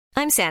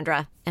I'm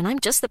Sandra, and I'm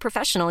just the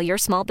professional your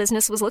small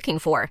business was looking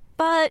for.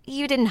 But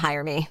you didn't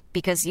hire me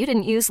because you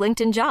didn't use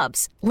LinkedIn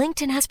Jobs.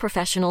 LinkedIn has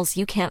professionals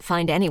you can't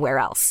find anywhere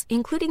else,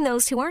 including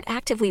those who aren't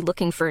actively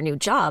looking for a new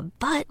job,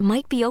 but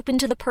might be open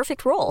to the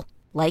perfect role,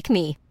 like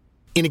me.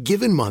 In a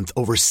given month,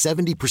 over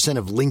 70%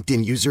 of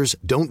LinkedIn users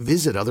don't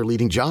visit other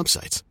leading job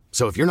sites.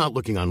 So if you're not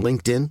looking on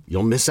LinkedIn,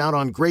 you'll miss out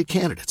on great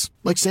candidates,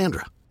 like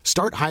Sandra.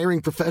 Start hiring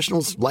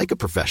professionals like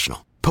a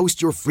professional.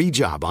 Post your free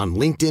job on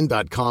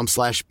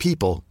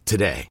linkedin.com/people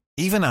today.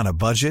 Even on a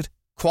budget,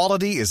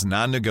 quality is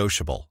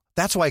non-negotiable.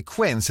 That's why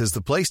Quince is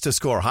the place to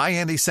score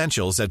high-end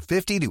essentials at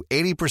 50 to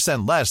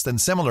 80% less than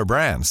similar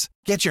brands.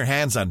 Get your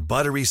hands on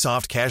buttery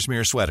soft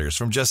cashmere sweaters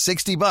from just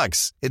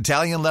 $60,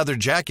 Italian leather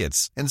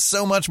jackets, and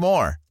so much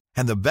more.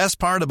 And the best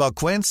part about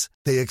Quince,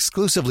 they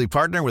exclusively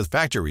partner with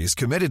factories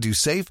committed to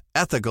safe,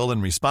 ethical,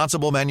 and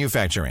responsible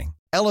manufacturing.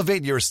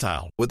 Elevate your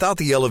style without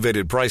the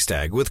elevated price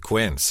tag with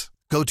Quince.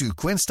 Go to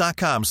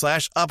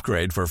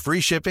quince.com/upgrade for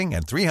free shipping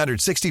and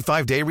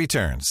 365-day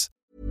returns.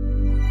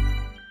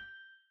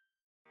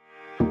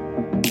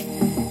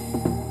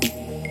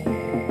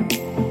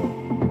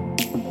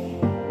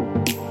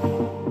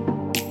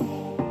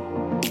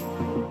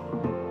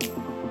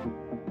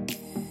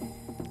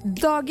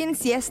 Dagens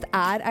gjest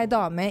ei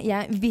dame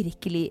jeg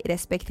virkelig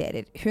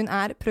respekterer. Hun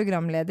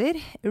programleder,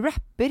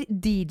 rapper,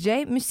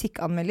 DJ,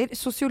 musikkanmelder,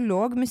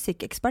 sosiolog,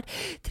 musikkekspert,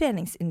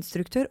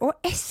 treningsinstruktør og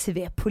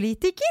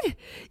SV-politiker.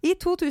 I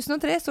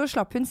 2003 så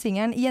slapp hun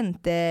singelen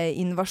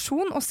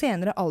Jenteinvasjon og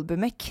senere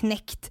albumet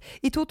Knekt.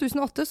 I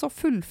 2008 så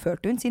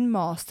fullførte hun sin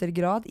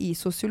mastergrad i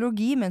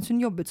sosiologi mens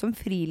hun jobbet som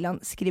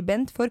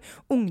frilansskribent for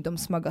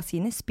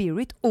ungdomsmagasinet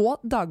Spirit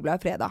og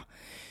Dagbladet Fredag.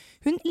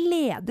 Hun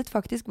ledet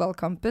faktisk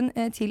valgkampen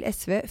til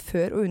SV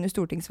før og under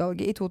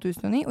stortingsvalget i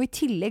 2009, og i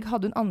tillegg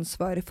hadde hun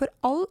ansvaret for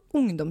all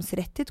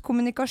ungdomsrettet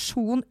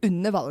kommunikasjon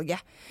under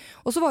valget.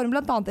 Og så var hun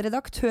blant annet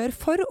redaktør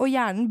for og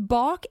hjernen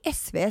bak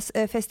SVs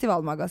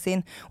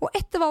festivalmagasin. Og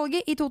etter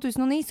valget i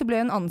 2009 så ble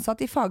hun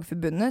ansatt i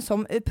Fagforbundet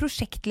som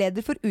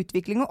prosjektleder for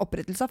utvikling og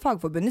opprettelse av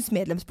Fagforbundets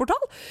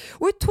medlemsportal.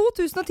 Og i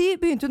 2010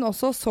 begynte hun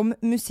også som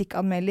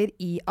musikkanmelder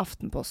i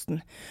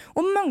Aftenposten.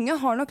 Og mange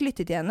har nok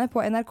lyttet til henne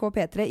på NRK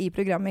P3 i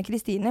programmet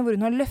Kristine, hvor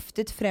hun har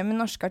løftet frem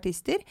norske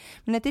artister,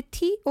 men etter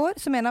 10 år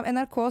som en av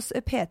NRKs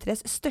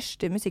P3s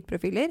største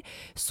musikkprofiler,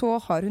 så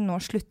har hun nå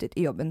sluttet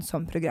i jobben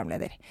som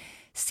programleder.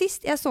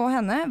 Sist jeg så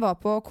henne var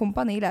på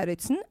Kompani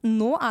Lauritzen.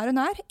 Nå hun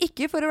her,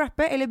 ikke for å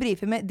rappe eller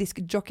brife med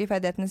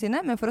diskjockey-ferdighetene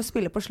sine, men for å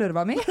spille på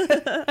slørva mi.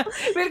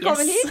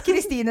 Velkommen hit,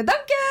 Kristine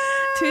Danke!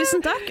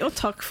 Tusen takk, og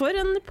takk for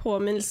en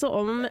påminnelse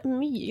om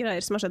mye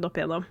greier som har skjedd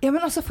opp igjennom. Ja,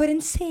 men altså, for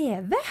en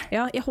CV!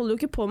 Ja, jeg holder jo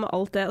ikke på med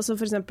alt det. Altså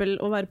for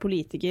eksempel å være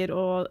politiker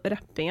og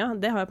rappinga,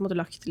 det har jeg på en måte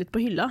lagt litt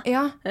på hylla.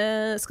 Ja.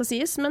 Skal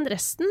sies, men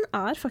resten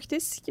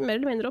faktisk mer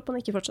eller mindre opp, og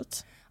ikke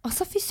fortsatt.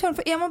 Altså, fy søren,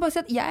 for jeg må bare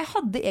si at jeg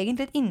hadde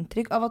egentlig et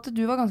inntrykk av at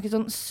du var ganske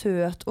sånn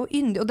søt og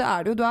yndig, og det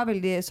du jo, du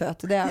veldig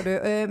søt, det du,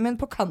 men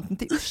på kanten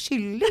til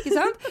uskyldig, ikke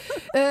sant?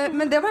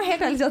 Men det var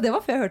helt ærlig å si at det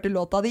var før jeg hørte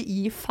låta di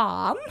I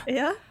Faen.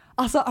 Ja.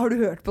 Altså, har du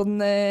hørt på den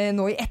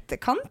nå I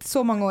etterkant, så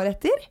mange år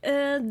etter?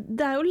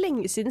 Det jo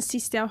lenge siden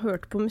sist jeg har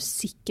hørt på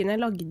musikken jeg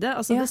lagde.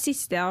 Altså, det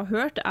siste jeg har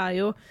hørt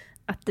jo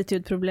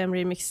Attitude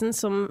Problem-remixen,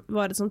 som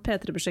var et sånt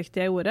P3-prosjekt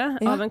jeg gjorde,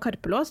 av en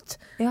Karpe-låt.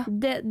 Ja.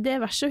 Det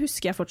verset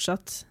husker jeg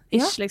fortsatt,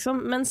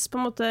 liksom. Mens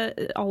på en måte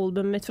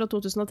albumet mitt fra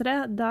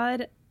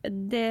 2003,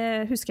 det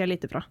husker jeg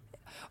lite fra.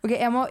 Ok,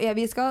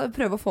 vi skal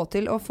prøve å få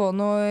til å få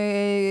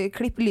noe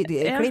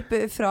lydklipp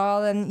fra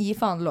den I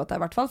Faen-låta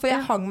I hvert fall, for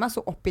jeg hang meg så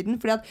opp I den,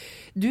 fordi at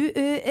du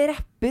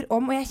rapper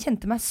om, og jeg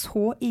kjente meg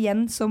så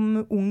igjen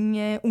som ung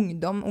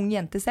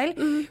jente selv,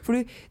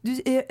 for du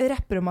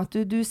rapper om at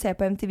du ser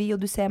på MTV,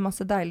 og du ser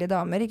masse deilige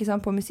damer, ikke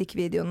sant, på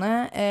musikkvideoene,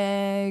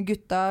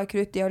 gutta,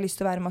 krutt, de har lyst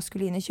til å være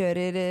maskuline,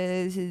 kjører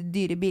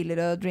dyre biler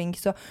og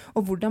drinks,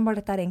 og hvordan var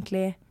dette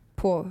egentlig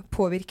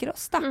påvirker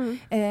oss da.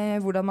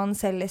 Hvordan man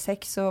selger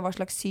sex og hva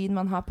slags syn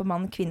man har på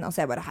mann og kvinne.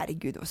 Altså jeg bare,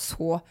 herregud, det var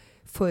så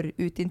forut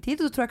I en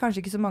tid. Og så tror jeg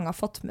kanskje ikke så mange har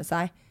fått med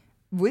seg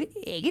hvor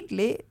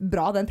egentlig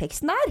bra den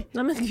teksten Nei,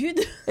 men Gud.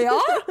 Ja.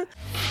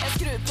 Jeg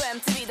skrur på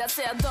MTV, der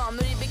ser jeg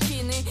damer I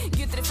bikini,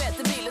 gutter I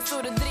fete biler,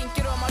 store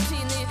drinker og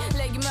martini.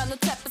 Legger meg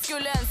under teppet,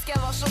 skulle ønske jeg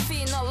var så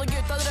fin. Alle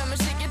gutta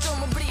drømmer sikkert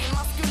om å bli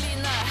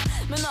maskuline,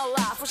 men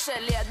alle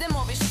forskjellige, det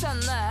må vi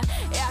skjønne.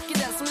 Jeg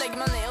ikke den som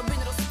legger meg ned og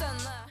begynner å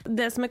stønne.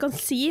 Det som jeg kan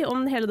si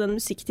om hele den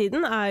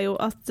musikktiden jo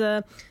at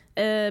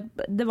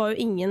det var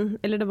jo ingen,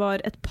 eller det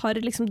var et par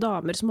liksom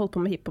damer som holdt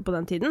på med hiphop på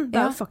den tiden. Det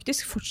jo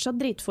faktisk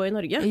fortsatt dritfå I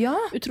Norge,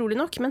 utrolig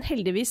nok, men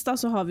heldigvis da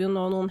så har vi jo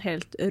nå noen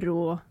helt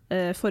rå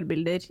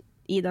forbilder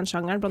I den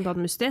sjangeren, blant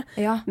annet Musti.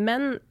 Ja.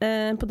 Men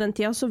på den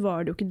tida så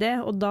var det jo ikke det,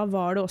 og da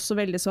var det også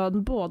veldig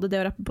sånn, både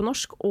det å rappe på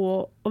norsk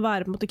og å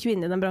være på en måte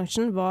kvinne I den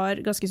bransjen var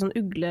ganske sånn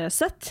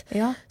uglesett,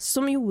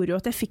 som gjorde jo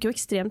at jeg fikk jo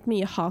ekstremt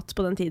mye hat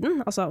på den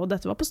tiden, altså, og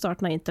dette var på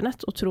starten av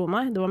internett, og tro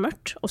meg, det var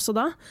mørkt også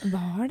da.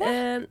 Var det?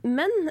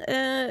 Men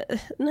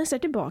når jeg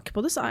ser tilbake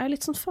på det, så jeg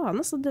litt sånn faen,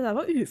 altså, det der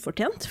var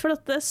ufortjent, for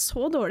at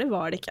så dårlig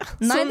var det ikke.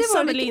 Nei, sånn det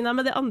sammenlignet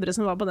med det andre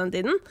som var på den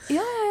tiden.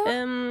 Ja.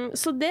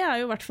 Så det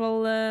jo I hvert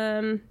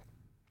fall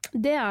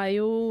Det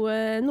jo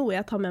noe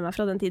jeg tar med meg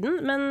fra den tiden,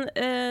 men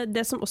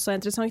det som også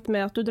interessant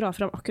med at du drar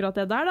fram akkurat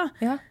det der da,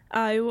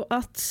 jo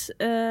at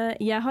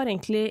jeg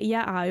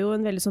jo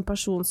en veldig sånn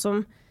person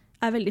som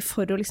veldig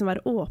for å liksom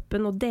være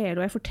åpen og dele,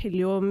 og jeg forteller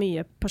jo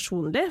mye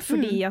personlig,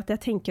 fordi at jeg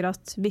tenker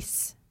at hvis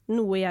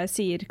noe jeg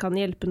sier kan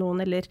hjelpe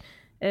noen, eller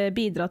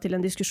bidra til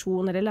en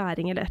diskusjon eller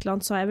læring eller et eller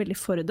annet, så jeg veldig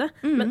for det.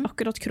 Men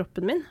akkurat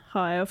kroppen min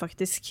har jeg jo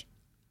faktisk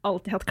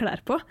alltid hatt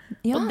klær på.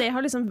 Og det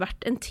har liksom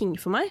vært en ting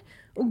for meg,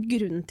 og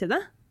grunnen til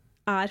det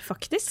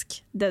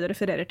faktisk det du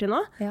refererer til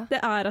nå. Det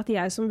at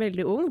jeg som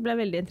veldig ung ble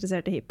veldig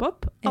interessert i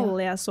hiphop.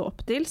 Alle jeg så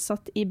opp til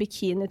satt i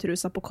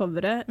bikini-trusa på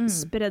coveret,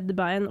 spredd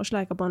bein og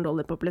sleika på en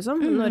lollipop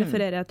liksom. Nå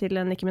refererer jeg til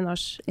Nicki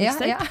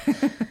Minaj-mixtape.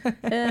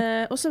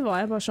 Og så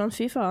var jeg bare sånn,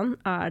 fy faen,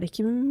 det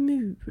ikke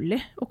mulig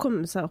å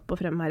komme seg opp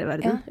og frem her i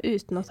verden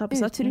uten å ta på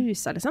seg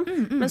trusa liksom.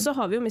 Men så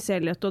har vi jo Missy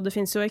Elliott, og det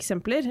finnes jo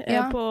eksempler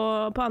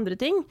på andre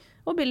ting.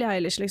 Og Billie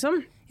Eilish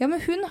liksom. Ja,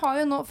 men hun har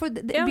jo nå,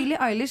 Billie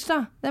Eilish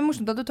da, det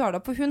morsomt at du tar det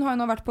opp, for hun har jo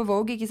nå vært på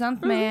Vogue, ikke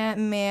sant,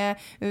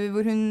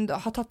 hvor hun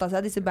har tatt av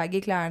seg disse baggy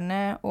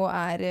klærne og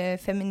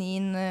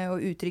feminin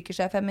og uttrykker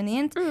seg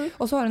feminint,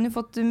 og så har hun jo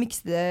fått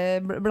mikste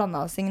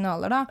blanda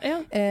signaler da.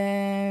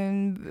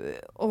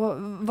 Og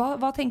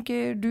hva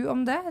tenker du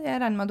om det?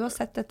 Jeg regner med at du har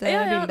sett dette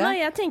bildet. Nei,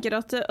 jeg tenker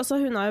at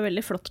altså, hun jo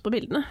veldig flott på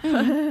bildene,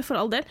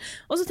 for all del.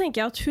 Og så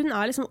tenker jeg at hun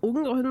liksom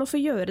ung, og hun må få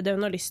gjøre det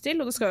hun har lyst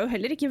til, og det skal jo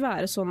heller ikke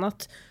være sånn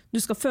at du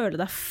skal føle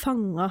deg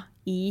fanget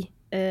i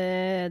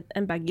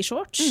en baggy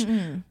shorts.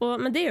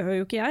 Men det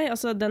gjør jo ikke jeg.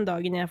 Altså, den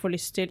dagen jeg får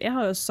lyst til... Jeg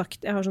har jo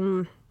sagt... Jeg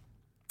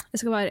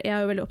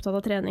er jo veldig opptatt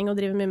av trening og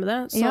driver mye med det,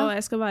 så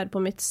jeg skal være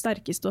på mitt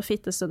sterkeste og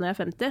fitteste når jeg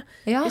 50.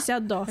 Hvis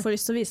jeg da får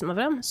lyst til å vise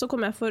meg frem, så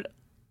kommer jeg for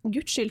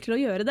Guds skyld til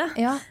å gjøre det.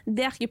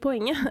 Det ikke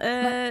poenget.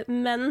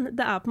 Men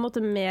det på en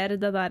måte mer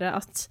det der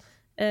at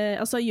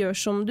altså gjør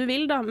som du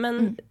vil da,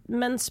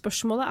 men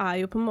spørsmålet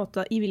jo på en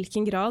måte i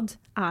hvilken grad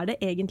det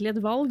egentlig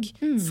et valg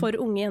for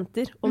unge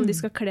jenter om de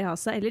skal kle av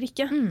seg eller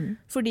ikke.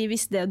 Fordi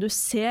hvis det du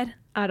ser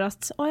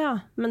at,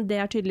 men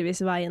det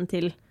tydeligvis veien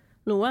til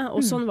noe,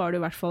 og sånn var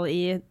det i hvert fall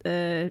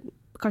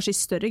kanskje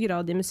i større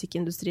grad i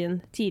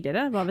musikkindustrien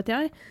tidligere, hva vet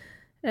jeg.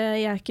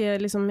 Jeg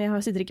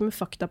sitter ikke med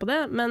fakta på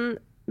det,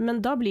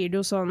 men da blir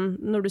det jo sånn,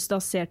 når du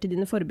da ser til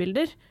dine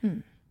forbilder,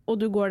 og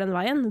du går den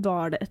veien,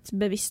 var det et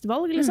bevisst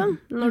valg, liksom?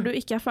 Når du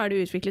ikke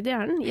ferdig utviklet i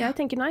hjernen? Jeg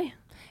tenker nei.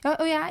 Ja,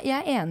 og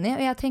jeg enig,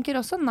 og jeg tenker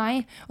også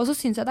nei. Og så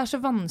synes jeg det så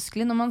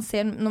vanskelig når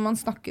man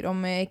snakker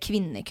om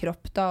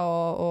kvinnekropp da,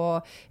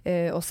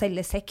 og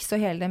selge sex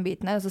og hele den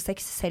biten her. Altså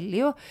sex selger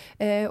jo.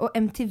 Og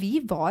MTV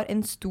var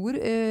en stor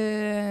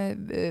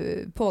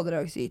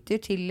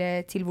pådragsyter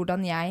til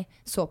hvordan jeg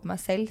så på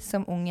meg selv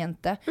som ung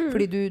jente.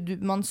 Fordi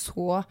man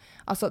så,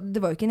 altså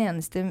det var jo ikke en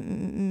eneste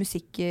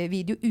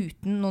musikkvideo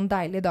uten noen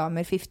deilige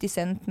damer, 50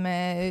 Cent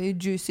med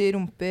juicy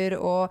rumper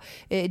og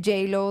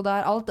J-Lo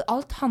der.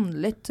 Alt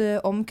handlet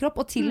om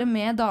kropp, og til og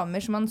med damer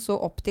som man så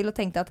opp til og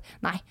tenkte at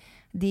nei,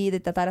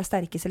 dette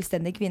sterke,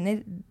 selvstendige kvinner,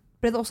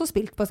 ble det også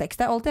spilt på sex.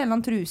 Det alltid en eller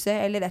annen truse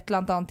eller et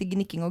eller annet i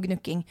gnikking og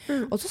gnukking.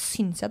 Og så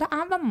synes jeg det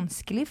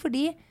vanskelig,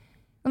 fordi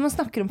når man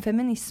snakker om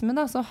feminisme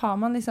da, så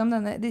har man liksom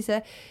disse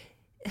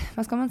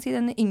hva skal man si,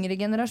 den yngre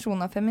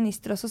generasjonen av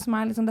feminister også, som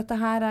liksom, dette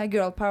her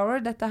girl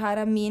power, dette her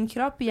min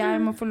kropp, jeg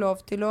må få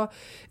lov til å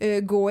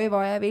gå i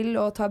hva jeg vil,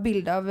 og ta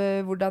bilde av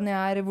hvordan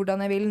jeg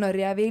hvordan jeg vil, når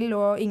jeg vil,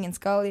 og ingen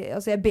skal,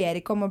 altså jeg ber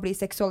ikke om å bli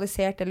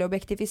seksualisert eller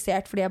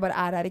objektifisert, fordi jeg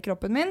bare her i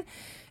kroppen min.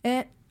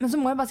 Men så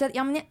må jeg bare si at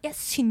men jeg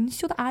synes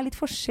jo det litt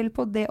forskjell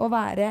på det å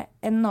være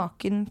en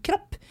naken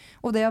kropp,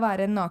 og det å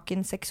være en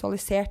naken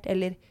seksualisert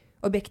eller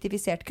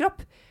objektifisert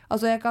kropp.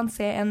 Altså jeg kan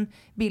se en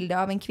bilde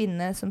av en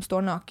kvinne som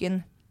står naken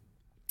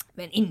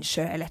ved en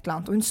innsjø eller et eller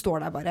annet, og hun står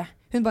der bare.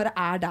 Hun bare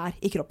der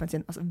i kroppen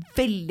sin. Altså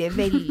veldig,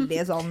 veldig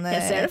sånn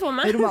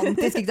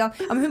romantisk, ikke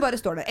sant? Ja, men hun bare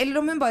står der. Eller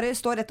om hun bare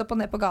står rett opp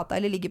og ned på gata,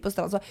 eller ligger på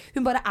strand. Så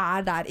hun bare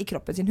der i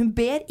kroppen sin. Hun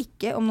ber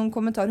ikke om noen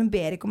kommentarer, hun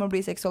ber ikke om å bli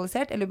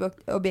seksualisert eller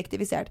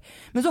objektivisert.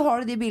 Men så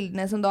har du de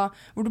bildene som da,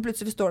 hvor du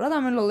plutselig står der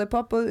med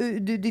lollipop, og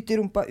du dytter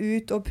rumpa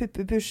ut, og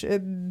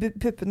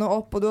puppene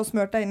opp, og du har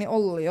smørt deg inn i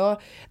olje,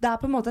 og det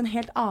på en måte en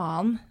helt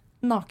annen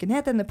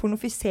nakenhet, denne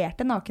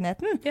pornofiserte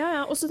nakenheten.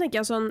 Ja, og så tenker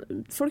jeg sånn,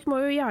 folk må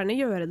jo gjerne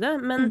gjøre det,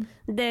 men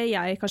det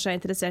jeg kanskje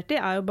interessert i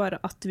jo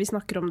bare at vi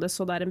snakker om det,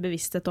 så det en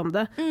bevissthet om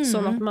det,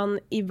 sånn at man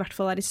i hvert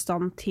fall i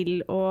stand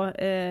til å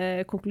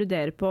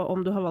konkludere på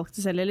om du har valgt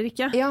det selv eller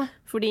ikke. Ja.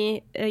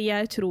 Fordi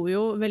jeg tror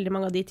jo veldig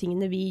mange av de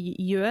tingene vi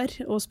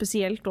gjør, og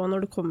spesielt da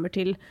når det kommer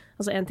til,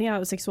 altså en ting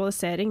jo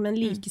seksualisering, men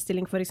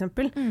likestilling for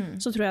eksempel,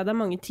 så tror jeg det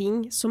mange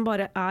ting som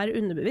bare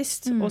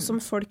underbevisst, og som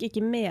folk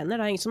ikke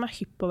mener. Det ingen som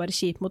hypp på å være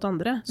kjip mot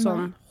andre, sånn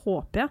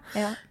håper jeg.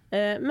 Ja.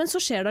 Men så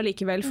skjer det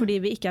likevel fordi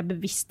vi ikke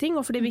bevisst ting,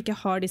 og fordi vi ikke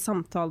har de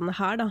samtalene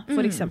her da,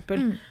 for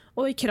eksempel.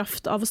 Og i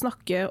kraft av å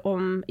snakke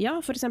om,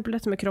 for eksempel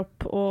dette med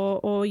kropp,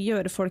 og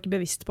gjøre folk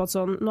bevisst på at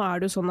sånn, nå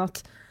det jo sånn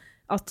at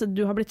du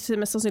har blitt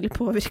mest sannsynlig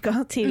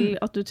påvirket til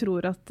at du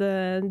tror at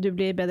du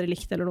blir bedre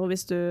likt eller noe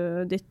hvis du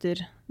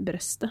dytter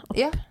brøstet opp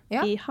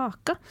i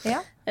haka.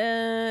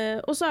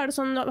 Og så det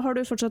sånn, har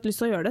du fortsatt lyst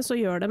til å gjøre det, så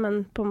gjør det,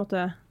 men på en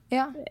måte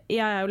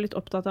Jeg er jo litt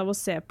opptatt av å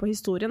se på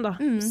historien da.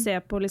 Se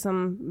på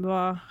liksom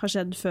hva har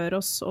skjedd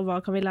før oss, og hva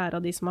kan vi lære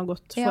av de som har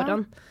gått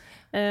foran.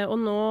 Og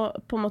nå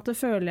på en måte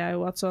føler jeg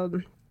jo at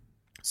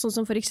sånn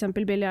som for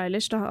eksempel Billie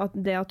Eilish da, at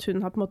det at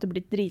hun har på en måte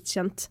blitt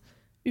dritkjent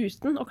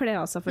uten å kle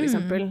av seg for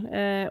eksempel,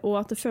 og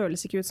at det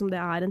føles ikke ut som det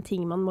er en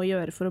ting man må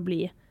gjøre for å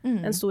bli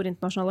en stor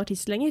internasjonal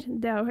artist lenger.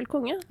 Det er jo helt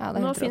konge.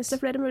 Nå finnes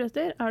det flere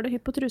muligheter. Er du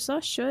hypp på trusa,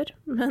 kjør.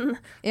 Men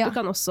du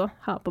kan også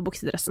ha på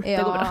buksedressen.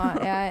 Det går bra.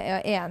 Jeg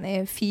er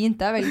enig.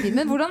 Fint, det er veldig fint.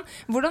 Men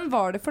hvordan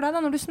var det for deg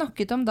da, når du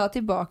snakket om da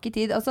tilbake i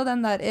tid? Altså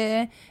den der,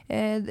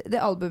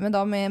 det albumet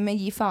da med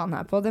Gi faen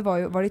her på, det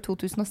var det i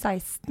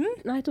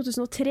 2016? Nei,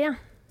 2003.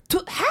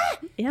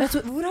 Hæ? Ja.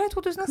 Hvor har jeg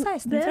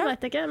 2016? Det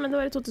vet jeg ikke, men det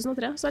var i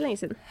 2003, så er det lenge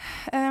siden.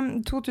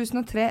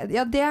 2003,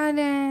 ja det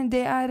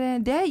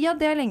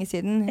er lenge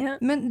siden. Ja.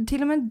 Men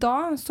til og med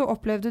da så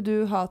opplevde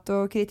du hat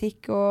og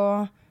kritikk,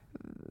 og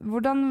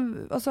hvordan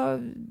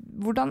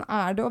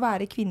er det å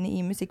være kvinne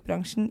i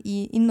musikkbransjen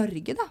i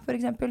Norge da, for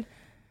eksempel?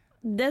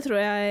 Det tror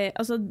jeg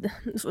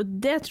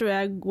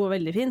går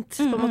veldig fint,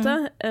 på en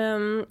måte.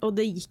 Og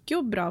det gikk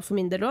jo bra for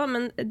min del også,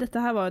 men dette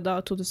her var jo da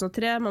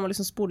 2003, man må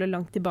liksom spole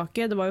langt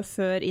tilbake. Det var jo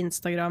før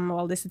Instagram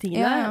og alle disse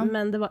tingene,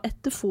 men det var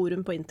etter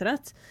forum på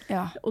internett.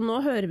 Og nå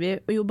hører vi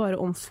jo bare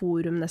om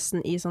forum nesten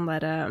i sånn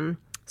der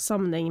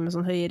sammenheng med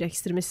sånn høyere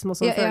ekstremisme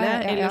og sånn, føler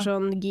jeg. Eller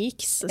sånn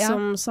geeks,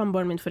 som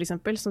samboeren min for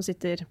eksempel, som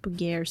sitter på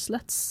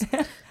Gearsluts.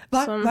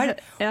 Hva er det?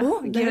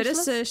 Det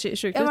høres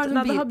sjukt ut.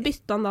 Det har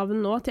byttet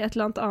navn nå til et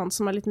eller annet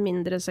som er litt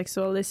mindre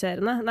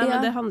seksualiserende. Nei, men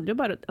det handler jo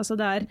bare, altså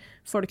det er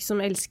folk som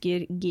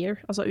elsker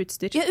gear, altså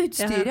utstyr. Ja,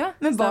 utstyr,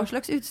 men hva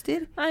slags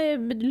utstyr? Nei,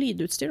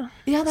 lydutstyr da.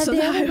 Ja, det er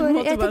det jeg går.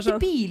 Jeg tenkte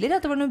biler,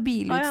 at det var noe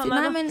bilutstyr.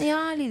 Nei, men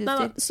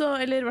lydutstyr. Så,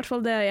 eller i hvert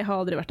fall det, jeg har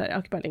aldri vært der,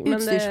 jeg har ikke peiling.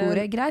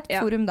 Utstyrsforet, greit,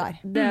 forum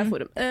der. Det er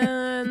forum.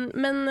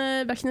 Men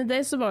back in the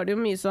day så var det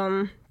jo mye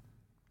sånn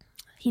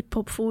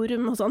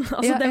hiphop-forum og sånn.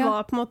 Altså det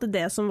var på en måte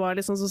det som var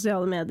liksom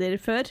sosiale medier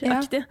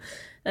før-aktig.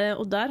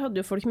 Og der hadde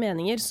jo folk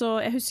meninger,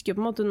 så jeg husker på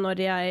en måte når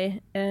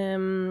jeg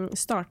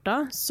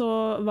startet,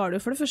 så var det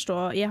jo for det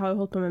første, jeg har jo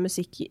holdt på med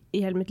musikk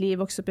i hele mitt liv,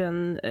 vokst opp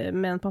igjen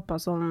med en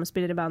pappa som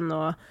spiller i band,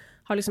 og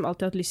har liksom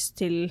alltid hatt lyst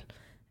til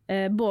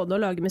både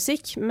å lage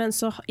musikk, men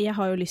så jeg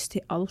har jo lyst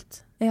til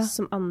alt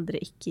som andre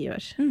ikke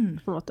gjør,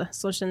 på en måte.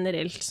 Så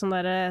generelt, sånn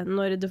der,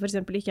 når det for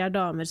eksempel ikke er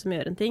damer som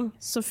gjør en ting,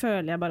 så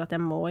føler jeg bare at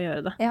jeg må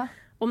gjøre det.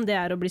 Om det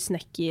er å bli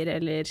snekker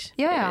eller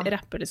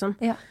rapper, liksom.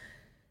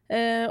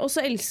 Og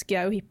så elsker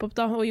jeg jo hiphop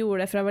da, og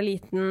gjorde det fra jeg var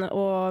liten,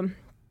 og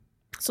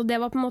så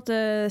det var på en måte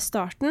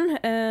starten.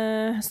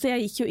 Så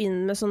jeg gikk jo inn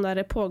med sånn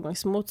der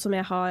pågangsmot som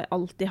jeg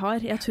alltid har.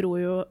 Jeg tror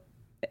jo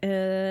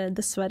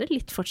dessverre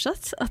litt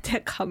fortsatt at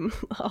jeg kan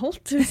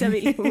alt, hvis jeg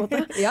vil, på en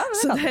måte.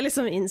 Så det er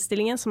liksom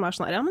innstillingen som er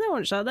sånn her, ja, men det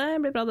ordner seg, det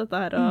blir bra dette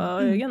her,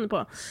 og gønne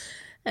på.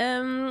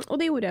 Og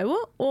det gjorde jeg jo,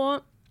 og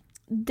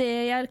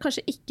det jeg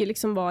kanskje ikke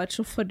liksom var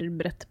så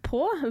forberedt på,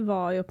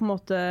 var jo på en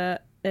måte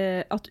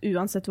at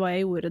uansett hva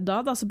jeg gjorde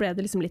da så ble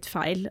det liksom litt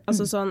feil.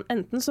 Altså sånn,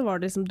 enten så var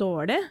det liksom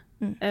dårlig,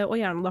 og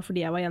gjerne da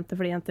fordi jeg var jente,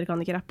 fordi jenter kan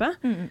ikke rappe.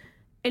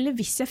 Eller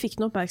hvis jeg fikk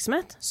noe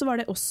oppmerksomhet, så var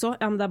det også,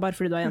 ja, men det er bare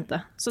fordi du er jente.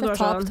 Så det var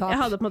sånn, jeg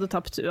hadde på en måte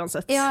tapt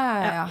uansett.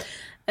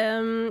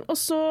 Og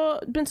så,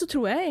 men så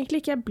tror jeg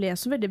egentlig ikke jeg ble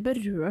så veldig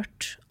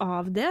berørt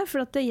av det, for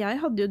at jeg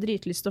hadde jo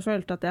dritlyst og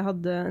følte at jeg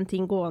hadde en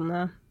ting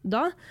gående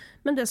da.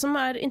 Men det som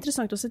er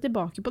interessant å se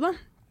tilbake på da,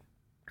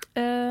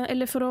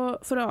 eller for å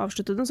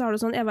avslutte den, så har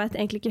det sånn, jeg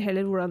vet egentlig ikke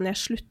heller hvordan jeg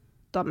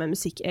slutta med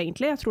musikk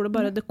egentlig. Jeg tror det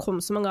bare det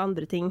kom så mange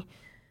andre ting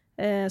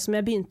som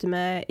jeg begynte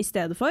med i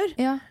stedet for.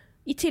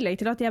 I tillegg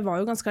til at jeg var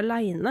jo ganske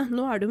alene.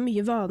 Nå er det jo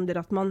mye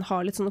vanligere at man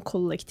har litt sånne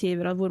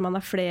kollektiver hvor man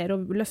er flere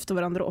og løfter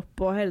hverandre opp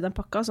og hele den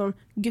pakka, som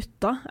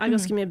gutta er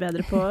ganske mye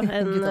bedre på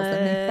enn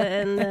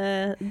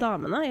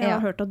damene. Jeg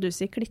har hørt at du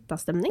sier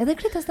klittastemning. Ja, det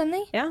er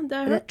klittastemning. Ja, det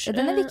har jeg hørt.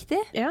 Den er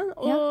viktig. Ja,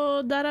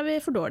 og der er vi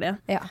for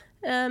dårlige.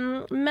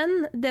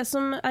 Men det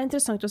som er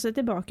interessant å se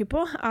tilbake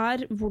på,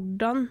 er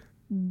hvordan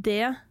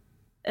det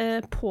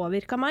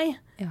påvirket meg.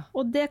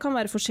 Og det kan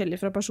være forskjellig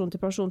fra person til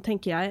person,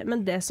 tenker jeg.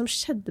 Men det som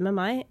skjedde med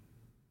meg,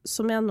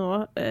 som jeg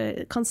nå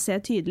kan se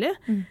tydelig,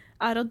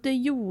 er at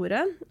det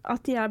gjorde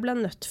at jeg ble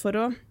nødt for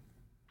å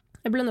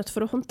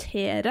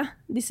håndtere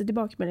disse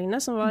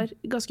tilbakemeldingene som var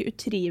ganske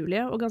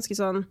utrivelige og ganske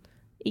sånn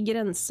i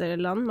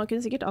grenseland. Man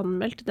kunne sikkert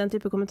anmeldt den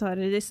type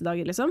kommentarer i disse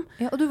dager, liksom.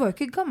 Ja, og du var jo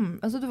ikke gammel.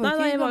 Altså,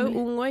 nei, jeg var jo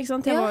ung også, ikke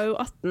sant? Jeg var jo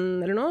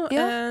 18 eller noe.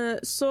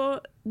 Så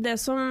det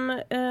som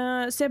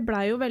så jeg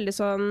ble jo veldig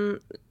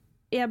sånn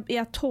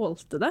jeg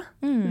tålte det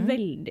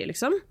veldig,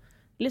 liksom.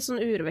 Litt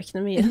sånn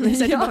urovekkende mye når jeg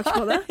ser tilbake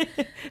på det.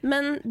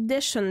 Men det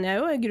skjønner jeg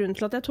jo. Grunnen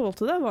til at jeg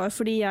tålte det var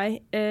fordi jeg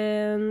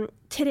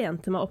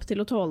trente meg opp til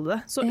å tåle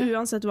det. Så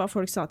uansett hva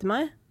folk sa til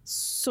meg,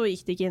 så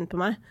gikk det ikke inn på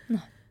meg.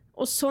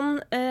 Og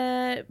sånn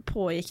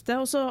pågikk det.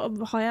 Og så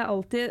har jeg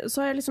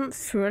liksom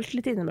følt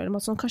litt innimellom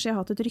at sånn, kanskje jeg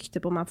har hatt et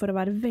rykte på meg for å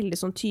være veldig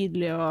sånn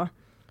tydelig og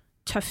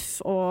tøff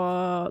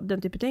og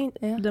den type ting.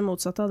 Det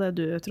motsatte av det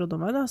du trodde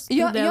om meg da.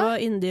 Det var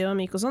indie og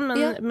myk og sånn,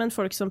 men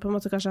folk som på en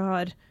måte kanskje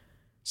har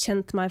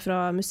kjent meg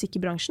fra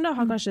musikkbransjen da,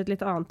 har kanskje et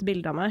litt annet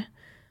bilde av meg.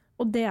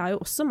 Og det jo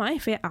også meg,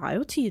 for jeg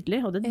jo tydelig,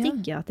 og det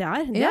digger jeg at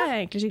jeg Det jeg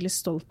egentlig skikkelig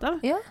stolt av.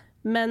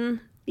 Men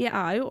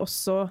jeg jo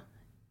også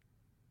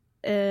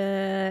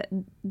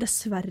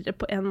dessverre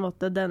på en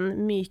måte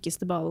den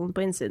mykeste ballen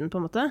på innsiden, på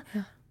en måte.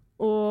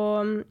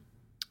 Og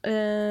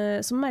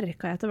så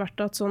merket jeg etter hvert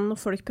at sånn, når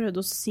folk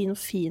prøvde å si noe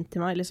fint til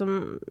meg,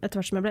 liksom, etter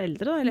hvert som jeg ble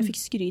eldre, da, eller jeg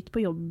fikk skryt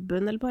på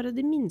jobben, eller bare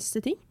de minste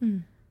ting,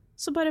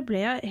 så bare ble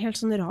jeg helt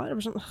sånn rar.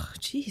 Og sånn,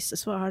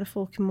 Jesus, hva det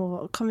folk må...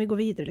 Kan vi gå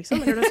videre, liksom?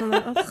 Eller det sånn,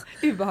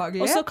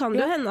 ubehagelig. Og så kan det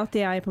jo hende at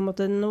jeg på en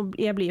måte...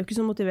 Jeg blir jo ikke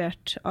så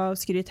motivert av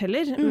skryt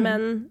heller,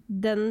 men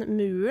den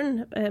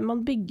muren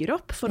man bygger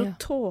opp for å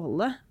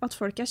tåle at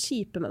folk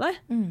kjipe med deg,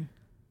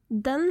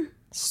 den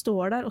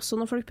står der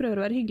også når folk prøver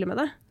å være hyggelige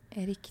med deg.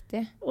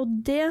 Riktig. Og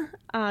det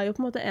jo på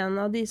en måte en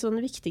av de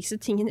sånne viktigste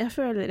tingene jeg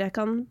føler jeg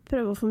kan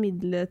prøve å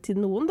formidle til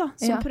noen da,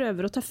 som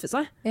prøver å tøffe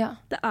seg.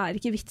 Det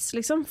ikke vits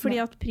liksom, fordi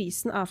at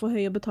prisen for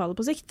høy å betale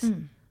på sikt.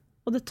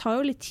 Og det tar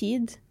jo litt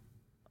tid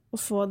å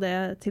få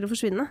det til å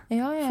forsvinne.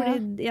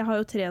 Fordi jeg har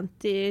jo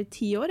trent i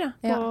 10 år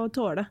på å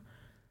tåle.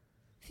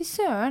 Fy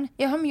søren,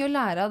 jeg har mye å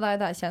lære av deg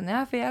der, kjenner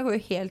jeg, for jeg går jo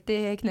helt i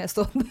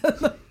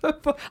knestående.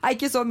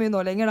 Ikke så mye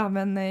nå lenger da,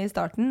 men i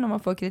starten, når man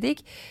får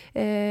kritikk.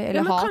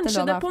 Eller men hat, kanskje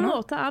eller det på en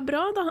måte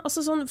bra da.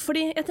 Altså sånn,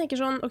 fordi jeg tenker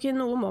sånn, ok,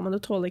 noe må man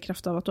jo tåle i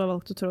kraft av at du har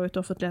valgt å trå ut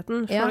i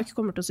offentligheten. Folk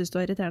kommer til å synes du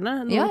irriterende.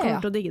 Noen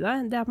kommer til å digge deg.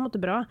 Det på en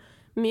måte bra.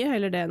 Mye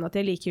heller det enn at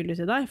jeg er likegyldig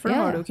til deg, for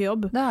da har du jo ikke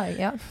jobb.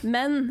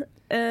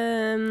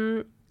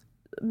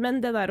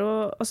 Men det der å,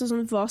 altså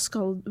sånn, hva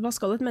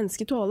skal et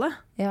menneske tåle?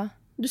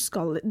 Det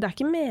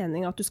ikke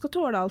meningen at du skal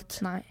tåle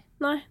alt.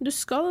 Nei, du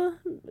skal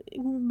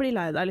bli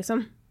lei deg,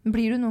 liksom.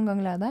 Blir du noen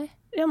gang lei deg?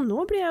 Ja,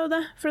 nå blir jeg jo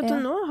det. For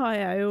nå har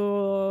jeg jo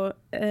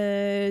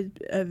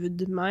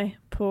øvd meg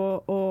på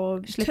å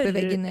slippe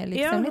veggen ned,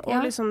 liksom.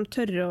 Og liksom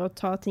tørre å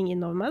ta ting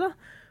innover meg, da.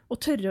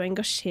 Og tørre å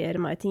engasjere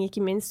meg i ting,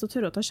 ikke minst. Og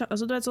tørre å ta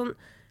altså, du vet sånn,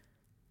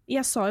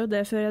 jeg sa jo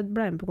det før jeg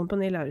ble med på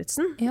Kompani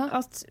Lauritzen,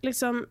 at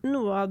liksom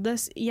noe av det,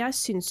 jeg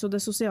synes jo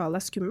det sosiale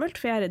skummelt,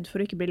 for jeg redd for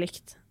å ikke bli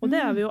likt. Og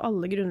det vi jo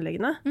alle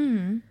grunnleggende.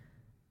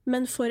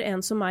 Men for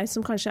en som meg,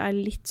 som kanskje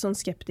litt sånn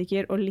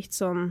skeptiker, og litt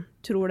sånn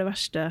tror det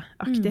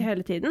verste-aktig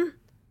hele tiden,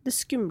 det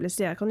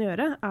skumleste jeg kan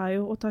gjøre,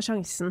 jo å ta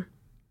sjansen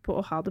på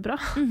å ha det bra.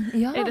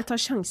 Eller ta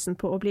sjansen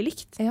på å bli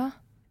likt.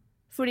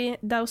 Fordi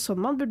det jo sånn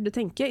man burde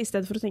tenke, i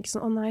stedet for å tenke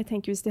sånn, nei,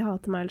 tenk hvis de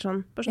hater meg, eller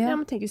sånn. Bare sånn,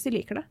 men tenk hvis de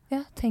liker det.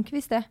 Ja, tenk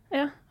hvis det.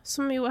 Ja,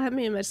 som jo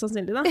mye mer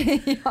sannsynlig, da.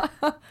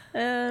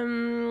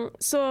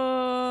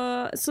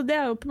 Så det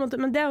jo på en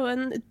måte, men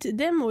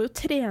det må jo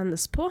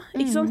trenes på,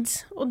 ikke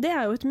sant? Og det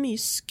jo et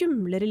mye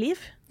skumlere liv.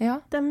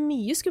 Det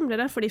mye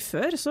skumlere, fordi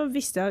før så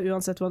visste jeg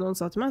uansett hva noen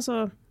sa til meg,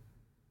 så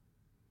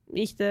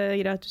gikk det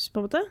greit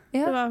på en måte.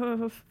 Det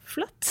var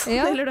flatt,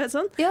 eller det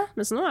sånn.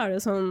 Men så nå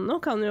det sånn,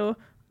 nå kan jo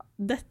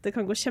dette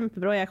kan gå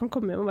kjempebra, og jeg kan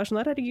komme hjem og være sånn,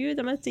 herregud,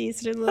 jeg møtte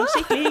Iselin, det var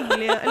skikkelig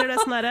hyggelig, eller det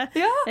sånn her.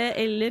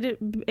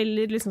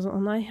 Eller liksom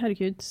sånn, nei,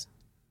 herregud,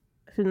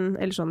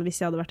 eller sånn,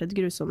 hvis jeg hadde vært et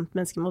grusomt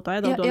menneske mot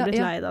deg, da hadde du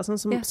blitt lei deg,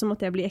 sånn, så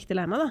måtte jeg bli ekte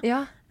lei meg,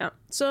 da.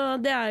 Så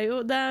det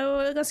jo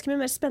ganske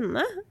mye mer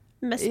spennende.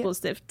 Mest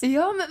positivt.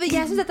 Ja, men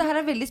jeg synes dette her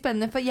veldig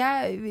spennende, for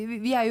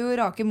vi jo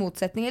rake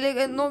motsetninger.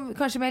 Eller nå,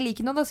 kanskje mer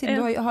like nå da, siden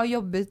du har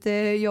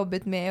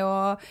jobbet med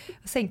å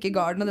senke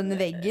garden og denne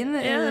veggen,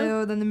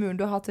 og denne muren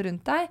du har hatt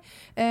rundt deg.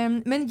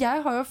 Men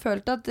jeg har jo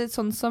følt at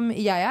sånn som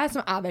jeg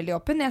som veldig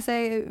åpen, jeg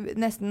ser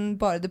nesten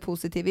bare det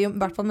positive, i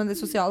hvert fall med det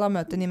sosiale av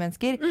møte nye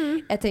mennesker.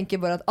 Jeg tenker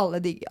bare at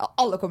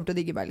alle kommer til å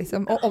digge meg,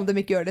 liksom. Og om de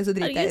ikke gjør det, så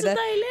driter jeg i det.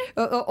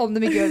 Og om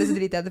de ikke gjør det, så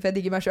driter jeg i det, for jeg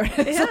digger meg selv.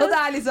 Så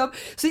det liksom,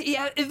 så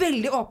jeg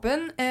veldig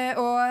åpen,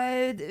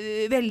 og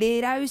veldig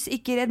raus,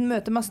 ikke redd,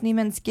 møte masse nye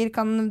mennesker,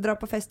 kan dra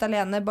på fest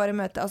alene, bare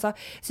møte, altså,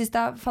 synes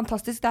det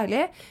fantastisk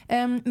deilig.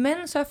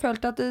 Men så har jeg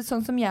følt at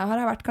sånn som jeg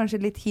har vært kanskje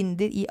litt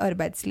hinder i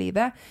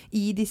arbeidslivet,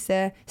 i disse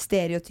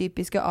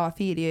stereotypiske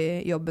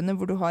A4-jobbene,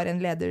 hvor du har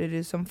en leder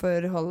som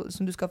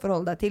du skal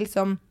forholde deg til,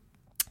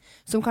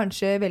 som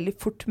kanskje veldig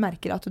fort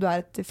merker at du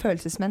et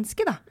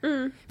følelsesmenneske, da.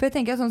 For jeg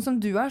tenker at sånn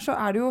som du så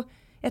det jo,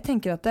 jeg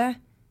tenker at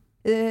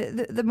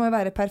det må jo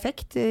være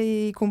perfekt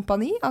i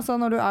kompani, altså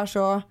når du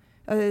så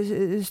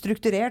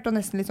strukturert og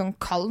nesten litt sånn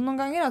kald noen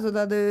ganger, altså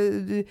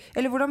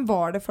eller hvordan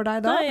var det for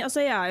deg da? Nei,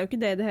 altså jeg jo ikke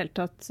det i det hele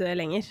tatt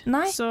lenger.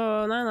 Nei? Så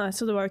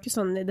det var jo ikke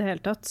sånn i det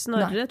hele tatt,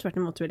 snarere tvert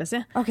imot vil jeg si.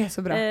 Ok,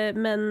 så bra.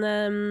 Men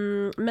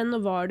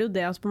nå var det jo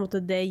det, altså på en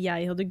måte det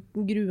jeg hadde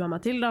grua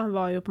meg til da,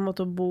 var jo på en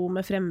måte å bo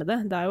med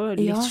fremmede. Det jo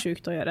litt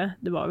sykt å gjøre.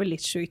 Det var vel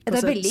litt sykt på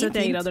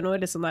 71 grader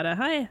nord, litt sånn der,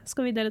 hei,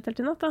 skal vi dele telt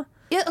i natt da?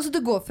 Ja, altså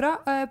du går fra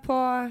på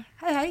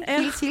hei,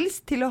 hils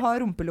til å ha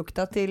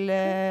rumpelukta til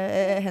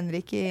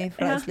Henrik i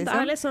Fleis, liksom.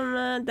 Liksom,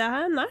 det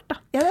nært da.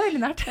 Ja, det veldig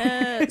nært.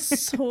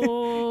 Så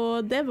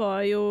det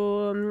var jo,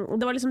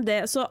 det var liksom det,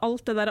 så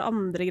alt det der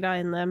andre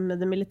greiene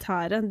med det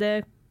militære,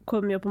 det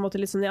kom jo på en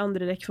måte litt sånn i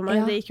andre rekke for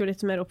meg. Det gikk jo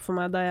litt mer opp for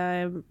meg da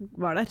jeg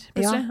var der,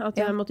 plutselig, at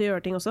jeg måtte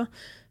gjøre ting også.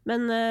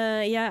 Men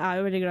jeg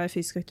jo veldig glad i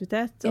fysisk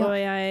aktivitet, og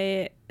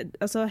jeg,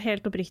 altså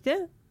helt oppriktig,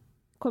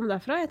 kom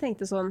derfra, jeg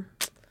tenkte sånn,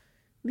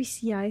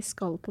 hvis jeg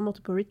skal på en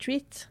måte på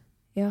retreat,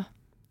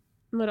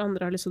 når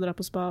andre har lyst til å dra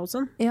på spa og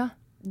sånn,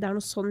 det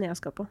noe sånn jeg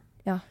skal på.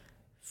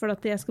 For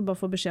at jeg skal bare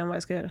få beskjed om hva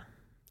jeg skal gjøre.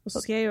 Og så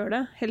skal jeg gjøre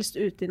det, helst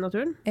ute i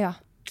naturen. Ja.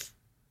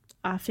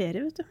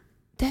 Ferie, vet du.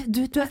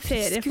 Du er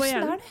frisk,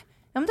 hvordan er det?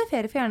 Ja, men det er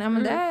ferie for hjernen. Ja,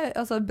 men det er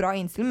altså, bra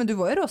innstilling. Men du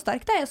var jo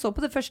råsterk da. Jeg så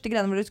på det første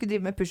greiene hvor du skulle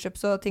drive med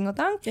push-ups og ting og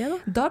tang. Ja.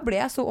 Da ble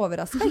jeg så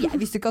overrasket. Jeg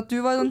visste ikke at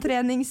du var noen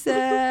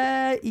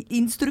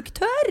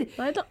treningsinstruktør.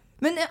 Neida.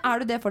 Men er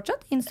du det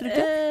fortsatt?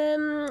 Instruktør?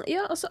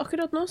 Ja, altså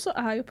akkurat nå så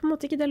er jo på en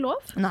måte ikke det lov.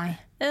 Nei.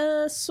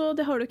 Så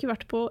det har du ikke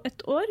vært på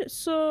et år.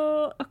 Så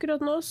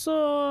akkurat nå så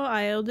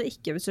er jeg jo det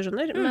ikke, hvis du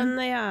skjønner. Men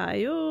jeg er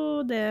jo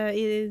det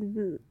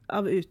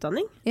av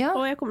utdanning. Ja.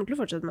 Og jeg kommer til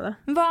å fortsette med det.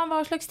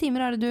 Hva slags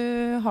timer er det du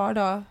har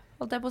da?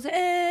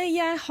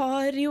 Jeg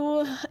har jo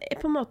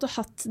på en måte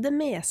hatt det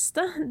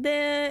meste.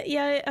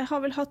 Jeg har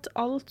vel hatt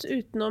alt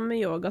utenom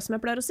yoga, som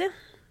jeg pleier å si.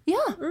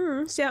 Ja.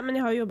 Men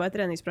jeg har jo jobbet i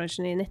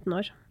treningsbransjen i 19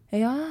 år.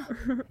 Ja,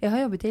 jeg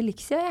har jobbet i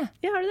Elixia, jeg.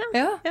 Ja, har du det?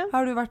 Ja.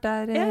 Har du vært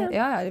der?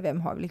 Ja, hvem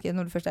har vel ikke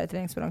når du først er i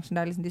treningsbransjen?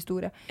 Det er liksom de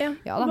store. Ja.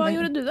 Hva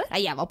gjorde du der?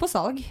 Nei, jeg var på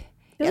salg.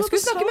 Jeg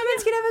skulle snakke med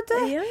mennesker, jeg, vet du.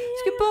 Jeg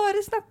skulle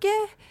bare snakke.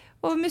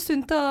 Og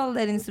misunte alle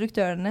dere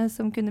instruktørene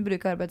som kunne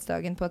bruke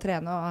arbeidsdagen på å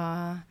trene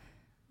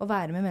og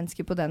være med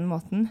mennesker på den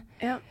måten.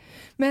 Ja.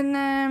 Men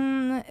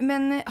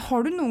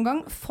har du noen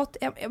gang fått,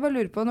 jeg bare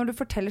lurer på, når du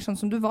forteller sånn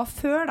som du var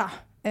før da,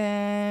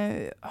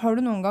 har du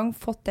noen gang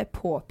fått det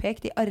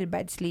påpekt i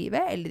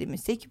arbeidslivet, eller i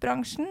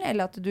musikkbransjen,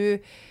 eller at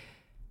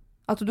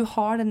du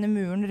har denne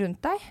muren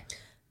rundt deg?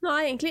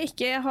 Nei, egentlig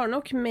ikke. Jeg har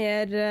nok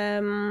mer,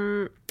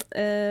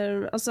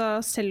 altså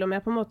selv om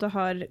jeg på en måte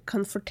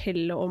kan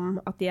fortelle om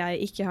at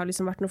jeg ikke har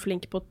liksom vært noe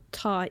flink på å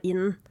ta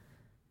inn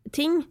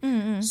ting,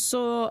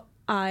 så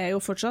jeg jo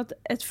fortsatt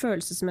et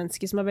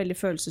følelsesmenneske som veldig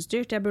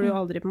følelsesstyrt. Jeg burde jo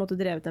aldri på en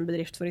måte drevet en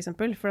bedrift, for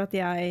eksempel, for at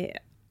jeg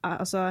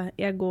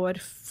går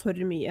for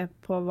mye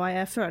på hva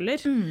jeg føler,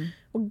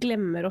 og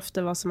glemmer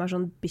ofte hva som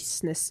sånn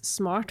business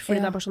smart, fordi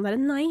det bare sånn der,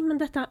 nei, men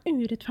dette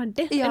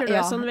urettferdig. Eller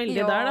det sånn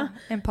veldig der da.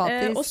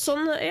 Empatisk. Og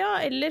sånn,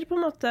 eller på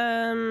en måte,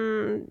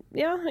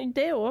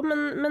 det også,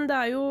 men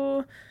det jo,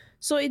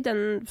 så i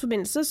den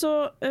forbindelse så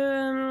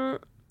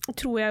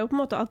tror jeg jo på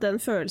en måte at den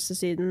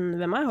følelsessiden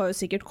ved meg har jo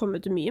sikkert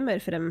kommet mye mer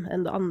frem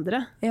enn det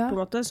andre, på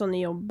en måte, sånn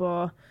i jobb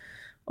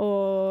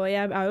og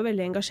jeg jo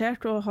veldig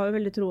engasjert og har jo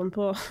veldig troen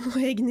på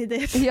egne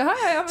ideer.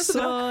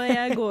 Så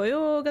jeg går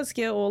jo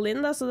ganske all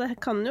in da, så det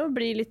kan jo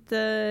bli litt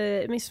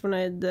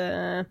misfornøyd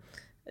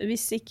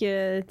hvis ikke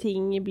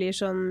ting blir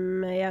som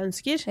jeg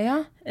ønsker.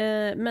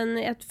 Men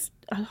jeg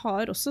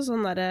har også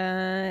sånn der,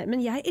 men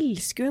jeg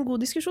elsker jo en god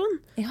diskusjon.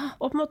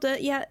 Og på en måte,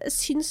 jeg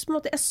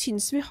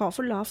syns vi har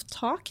for lavt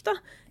tak da,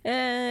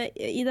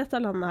 i dette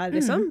landet her,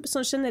 liksom.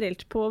 Sånn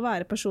generelt på å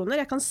være personer.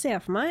 Jeg kan se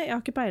for meg, jeg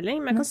har ikke peiling,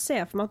 men jeg kan se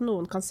for meg at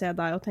noen kan se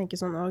deg og tenke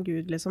sånn, å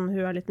Gud, liksom,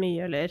 hun litt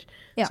mye, eller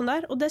sånn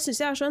der. Og det synes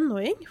jeg så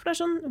annoying, for det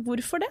sånn,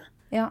 hvorfor det?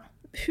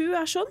 Hun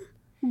sånn,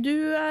 du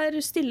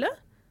stille,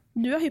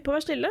 du hypp på å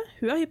være stille,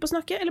 hun hypp på å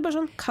snakke, eller bare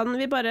sånn, kan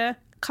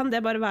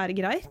det bare være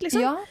greit,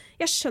 liksom?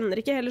 Jeg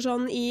skjønner ikke heller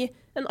sånn i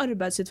en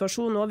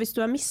arbeidssituasjon nå, hvis du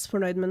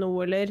misfornøyd med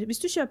noe, eller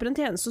hvis du kjøper en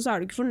tjeneste, så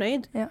du ikke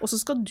fornøyd, og så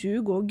skal du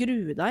gå og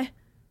grue deg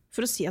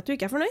for å si at du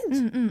ikke fornøyd.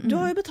 Du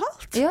har jo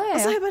betalt.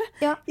 Altså, jeg bare,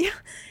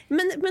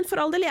 Men for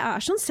all del,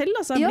 jeg sånn selv,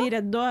 altså, jeg blir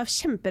redd og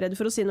kjemperedd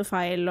for å si noe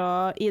feil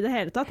og i det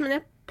hele tatt, men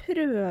jeg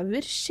prøver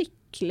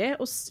skikkelig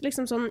og,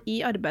 liksom sånn,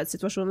 i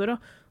arbeidssituasjoner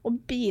å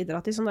bidra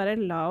til sånn der,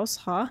 la oss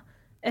ha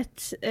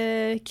et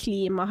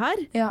klima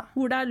her,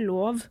 hvor det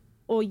lov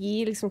å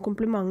gi liksom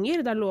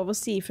komplimenter, det lov å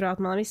si fra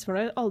at man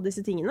misfornøyd, alle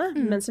disse tingene,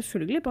 men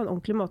selvfølgelig på en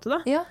ordentlig måte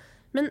da.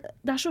 Men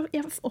det så,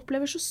 jeg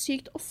opplever så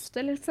sykt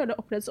ofte, eller føler jeg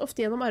opplevd så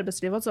ofte gjennom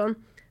arbeidslivet, at sånn,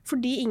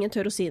 fordi ingen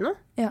tør å si noe,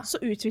 så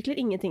utvikler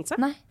ingenting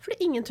seg.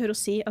 Fordi ingen tør å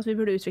si at vi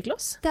burde utvikle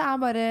oss. Det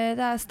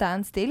det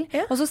stand still.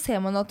 Og så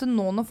ser man at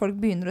nå når folk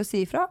begynner å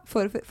si fra,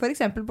 for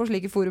eksempel på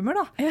slike forumer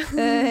da,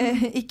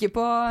 ikke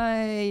på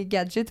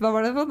Gadget, hva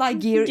var det for? Nei,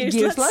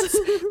 Gearsluts,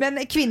 men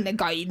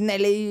Kvinneguiden,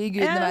 eller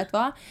gudene vet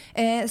hva.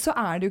 Så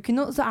det jo ikke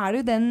noe, så det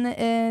jo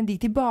de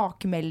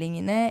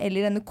tilbakemeldingene,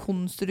 eller denne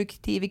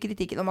konstruktive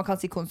kritikken, om man kan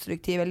si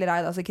konstruktiv eller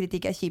ei, altså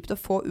kritikk kjipt å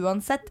få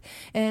uansett,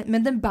 men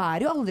den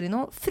bærer jo aldri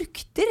noe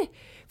frukter.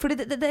 Fordi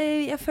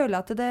jeg føler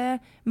at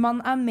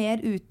man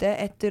mer ute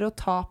etter å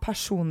ta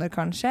personer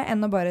kanskje,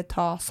 enn å bare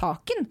ta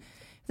saken.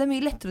 Det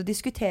mye lettere å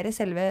diskutere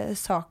selve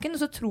saken,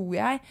 og så tror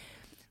jeg,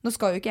 nå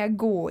skal jo ikke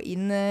jeg gå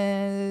inn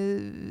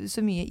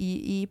så mye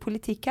i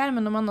politikk her,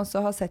 men når man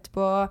også har sett på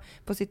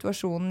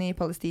situasjonen i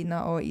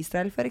Palestina og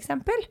Israel for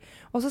eksempel,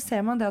 og så ser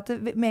man det at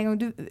med en gang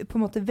du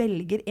på en måte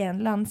velger en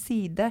eller annen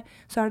side,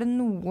 så det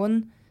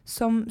noen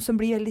som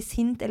blir veldig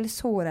sint eller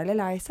såret eller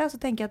lei seg, så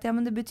tenker jeg at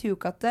men det betyr jo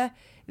ikke at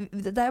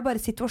det jo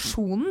bare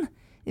situasjonen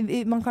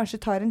man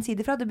kanskje tar en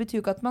side fra. Det betyr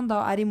jo ikke at man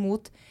da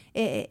imot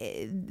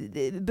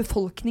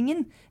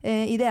befolkningen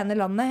i det ene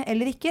landet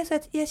eller ikke. Så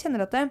jeg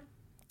kjenner at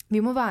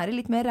vi må være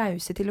litt mer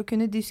rause til å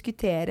kunne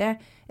diskutere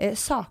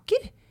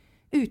saker,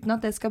 uten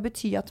at det skal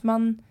bety at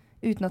man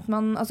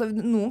altså,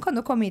 noen kan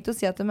jo komme hit og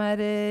si at de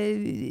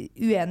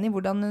uenige i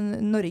hvordan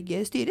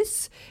Norge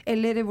styres,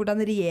 eller hvordan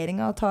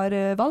regjeringen tar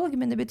valg,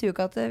 men det betyr jo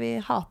ikke at vi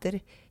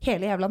hater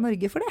hele jævla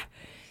Norge for det.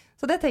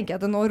 Så det tenker jeg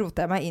at nå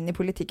roter jeg meg inn i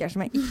politikk her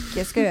som jeg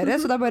ikke skal gjøre,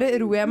 så da bare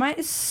roer jeg meg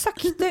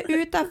sakte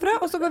ut derfra,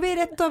 og så går vi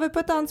rett over på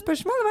et annet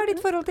spørsmål. Hva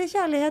ditt forhold til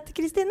kjærlighet,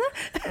 Kristine?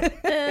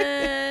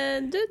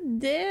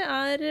 Det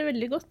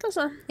veldig godt,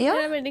 altså. Ja.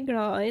 Jeg veldig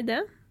glad i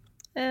det.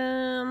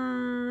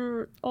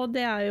 Og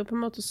det jo på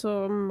en måte så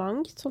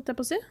mangt, holdt jeg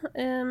på å si.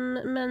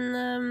 Men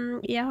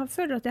jeg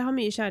føler at jeg har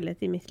mye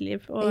kjærlighet i mitt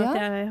liv, og at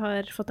jeg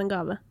har fått en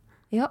gave.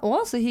 Ja,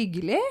 så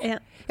hyggelig. Ja,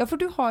 for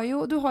du har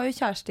jo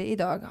kjæreste i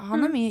dag.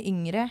 Han mye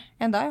yngre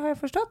enn deg, har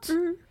jeg forstått.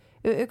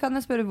 Kan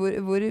jeg spørre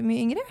hvor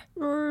mye yngre?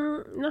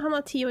 Han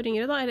 10 år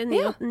yngre da, eller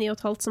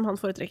 9,5 som han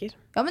foretrekker.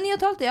 Ja, men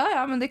 9,5,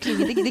 ja, men det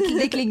klinger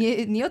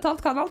 9,5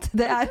 kan alt.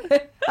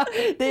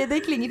 Det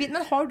klinger fint.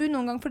 Men har du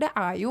noen gang, for det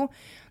jo,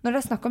 når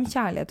det snakk om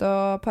kjærlighet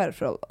og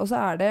parforhold, og så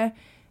det,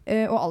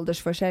 og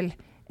aldersforskjell,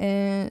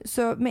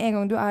 så med en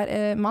gang du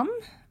mann,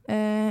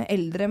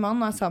 eldre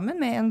mann og sammen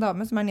med en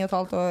dame som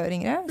 9,5 år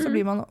yngre, så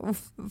blir man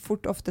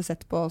fort ofte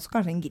sett på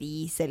kanskje en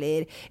gris,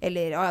 eller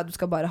du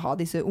skal bare ha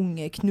disse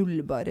unge,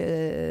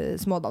 knullbare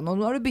smådannene. Og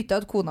nå har du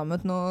byttet ut kona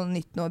mot noe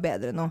nytt, noe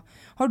bedre nå.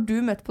 Har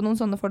du møtt på noen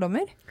sånne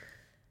fordommer?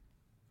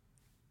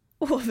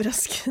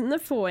 Overraskende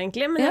få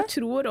egentlig, men jeg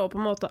tror også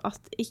på en måte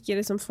at ikke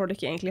liksom folk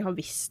egentlig har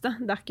visst det.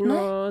 Det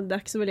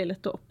ikke så veldig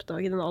lett å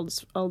oppdage den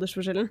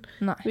aldersforskjellen.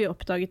 Nei. Vi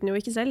oppdaget den jo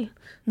ikke selv.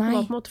 Nei. Det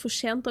var på en måte for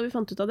sent da vi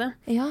fant ut av det.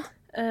 Ja.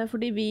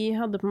 Fordi vi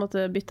hadde på en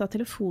måte byttet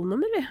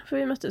telefonnummer, for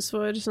vi møttes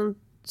for sånn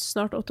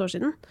snart 8 år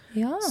siden.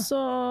 Ja. Så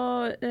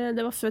det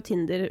var før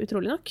Tinder,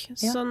 utrolig nok.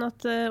 Ja. Sånn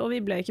at, og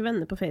vi ble ikke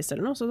venner på Face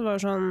eller noe, så det var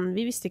sånn,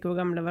 vi visste ikke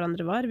hvor gamle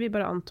hverandre var. Vi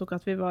bare antok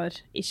at vi var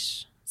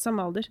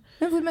samme alder.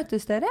 Men hvor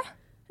møttes dere?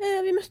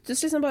 Vi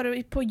møttes liksom bare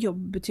på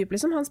jobb-typ,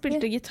 liksom. Han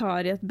spilte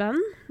gitar i et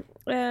band,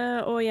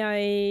 og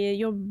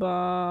jeg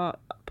jobbet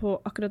på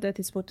akkurat det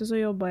tidspunktet, så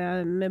jobbet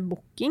jeg med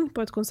booking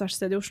på et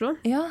konsertsted i Oslo.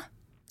 Ja.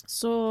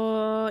 Så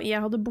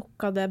jeg hadde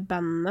booket det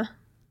bandet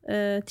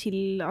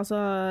til, altså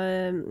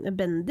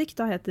Bendik,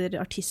 da heter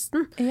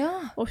artisten.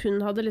 Ja. Og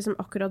hun hadde liksom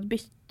akkurat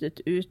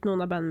byttet ut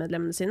noen av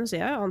bandmedlemmene sine, så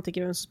jeg ante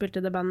ikke hvem som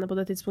spilte det bandet på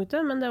det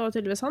tidspunktet, men det var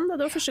tydeligvis han.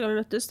 Det var første gang vi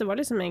møttes, det var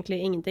liksom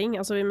egentlig ingenting.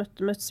 Altså vi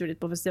møttes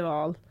litt på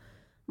festival.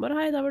 Bare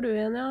hei, der var du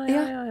igjen,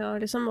 ja,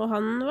 liksom. Og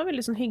han var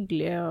veldig sånn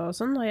hyggelig og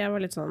sånn, og jeg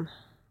var litt sånn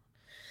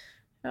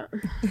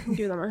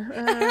Gud av meg.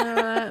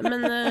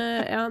 Men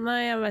nei,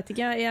 jeg vet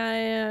ikke.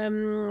 Jeg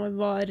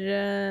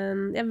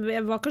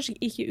var kanskje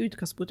ikke i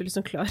utgangspunktet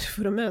liksom klar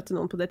for å møte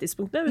noen på det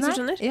tidspunktet, hvis du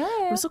skjønner. Ja.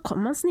 Men så kan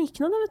man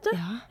snikende da, vet du.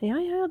 Ja,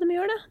 de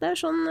gjør det. Det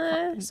sånn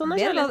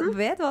kjærligheten.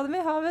 Vet hva de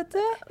vil ha, vet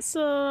du.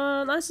 Så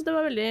det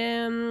var veldig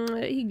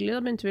hyggelig.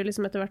 Da begynte vi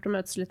liksom etter hvert å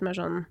møtes litt mer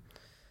sånn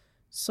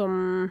som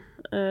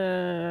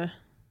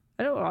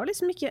det var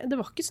liksom ikke, det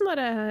var ikke sånn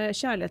der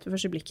kjærlighet ved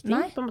første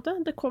blikk-ting, på en måte.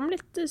 Det kom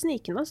litt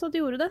snikende, så de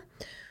gjorde det.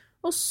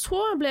 Og så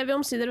ble vi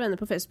omsider venner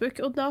på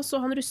Facebook, og da så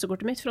han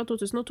russekortet mitt fra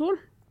 2002.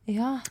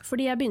 Ja.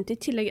 Fordi jeg begynte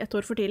i tillegg 1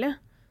 år for tidlig.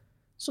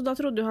 Så da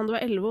trodde jo han det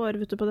var 11 år,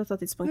 vet du, på dette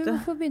tidspunktet.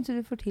 Men hvorfor begynte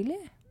du for tidlig?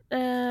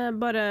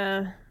 Bare,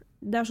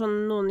 det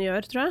sånn noen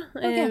gjør, tror jeg.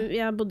 Okay.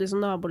 Jeg bodde i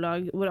sånn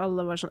nabolag hvor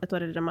alle var sånn 1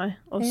 år eldre enn meg,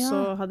 og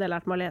så hadde jeg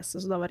lært meg å lese,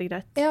 så da var det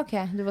greit. Ja, ok,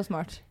 du var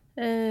smart.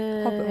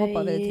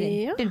 Hoppa det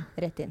trinn,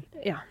 rett inn.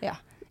 Ja,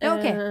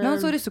 ok. Men han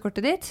så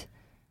russekortet ditt?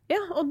 Ja,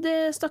 og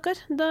det,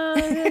 stakkar, da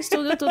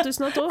stod det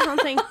 2002.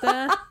 Han tenkte,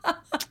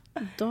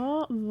 da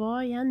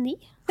var jeg 9.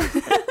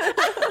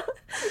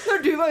 Når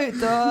du var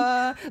ute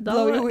og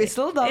blow your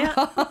whistle, da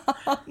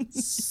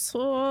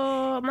Så,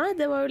 nei,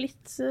 det var jo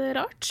litt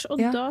rart. Og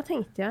da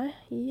tenkte jeg,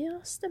 ja,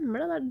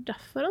 stemmer det. Det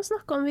derfor han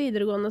snakket om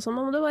videregående som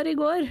om det var i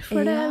går.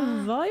 For det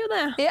var jo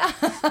det.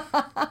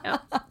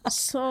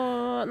 Så,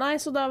 nei,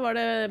 så da var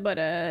det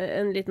bare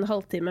en liten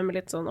halvtime med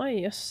litt sånn,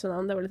 oi,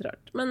 jøssenavn, det var litt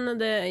rart. Men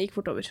det gikk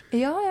fort over.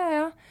 Ja.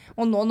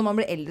 Og nå når man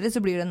blir eldre,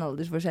 så blir den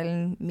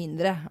aldersforskjellen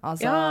mindre.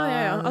 Altså,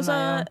 ja. Altså,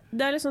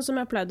 det liksom som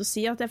jeg pleide å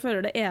si, at jeg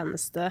føler det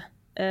eneste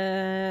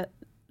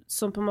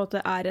som på en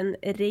måte en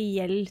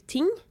reell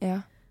ting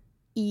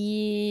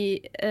i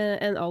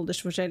en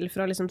aldersforskjell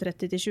fra liksom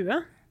 30 til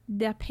 20,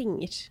 det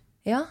penger.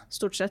 Ja.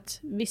 Stort sett.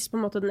 Hvis på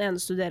en måte den ene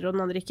studerer og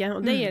den andre ikke.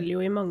 Og det gjelder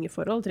jo i mange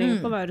forhold. Det trenger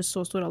ikke å være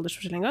så stor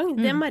aldersforskjell en gang.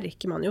 Det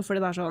merker man jo,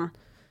 fordi det sånn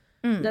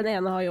den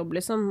ene har jobb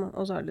liksom,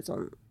 og så det litt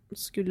sånn,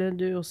 skulle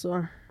du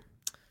også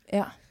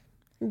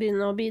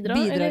begynne å bidra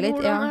eller litt,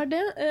 hvordan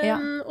det?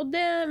 Og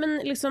det,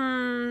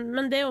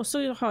 men det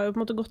også har jo på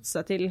en måte gått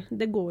seg til.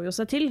 Det går jo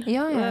seg til,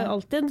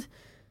 alltid.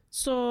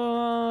 Så,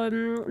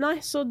 nei,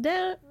 så det,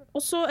 og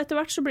så etter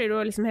hvert så blir det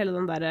jo liksom hele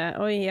den der,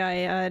 oi,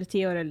 jeg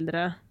 10 år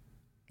eldre,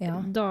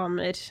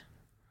 damer,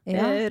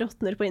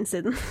 råtner på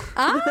innsiden.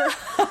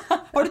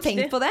 Har du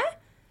tenkt på det?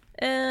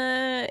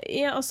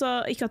 Altså,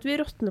 ikke at vi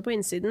råtner på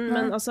innsiden,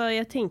 men altså,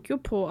 jeg tenker jo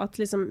på at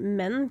liksom,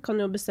 menn kan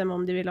jo bestemme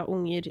om de vil ha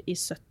unger i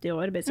 70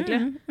 år,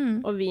 basically.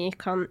 Og vi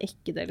kan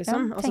ikke det,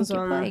 liksom. Tenker altså,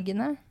 sånn, på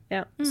eggene.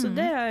 Ja, så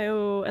det jo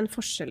en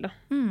forskjell, da,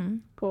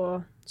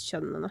 på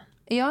kjønnene.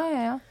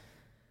 Ja.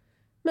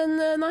 Men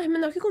nei, men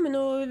det har ikke kommet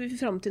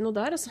frem til noe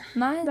der, altså.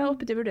 Nei. Det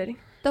oppe til vurdering.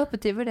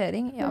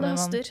 Ja, men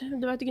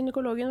du vet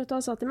gynekologen, vet du hva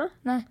han sa til meg?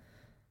 Nei.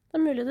 Det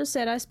mulig du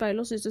ser deg i speilet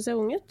og synes du ser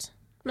ung ut,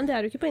 men det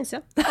jo ikke på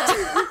innsida.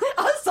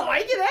 Han sa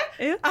ikke det!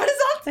 Ja. Er det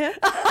sant? Ja.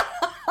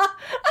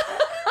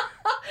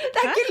 Det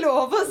er ikke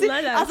lov å si.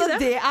 Nei, det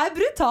er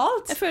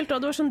brutalt. Jeg følte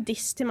at det var sånn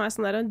diss til meg,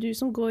 sånn der, du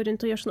som går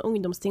rundt og gjør sånne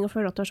ungdomsting og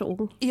føler at du er så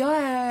ung. Ja.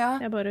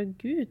 Jeg bare,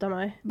 Gud av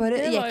meg. Bare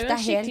det var jo en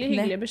skikkelig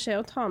hyggelig hyggelig beskjed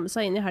å ta med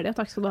seg inn i helgen.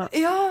 Takk skal du ha.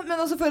 Ja, men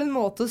også for en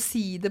måte å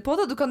si det på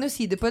da. Du kan jo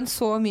si det på en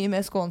så mye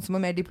mer skånsom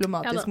og mer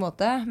diplomatisk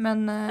måte, men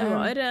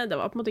det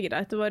var på en måte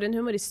greit. Det var en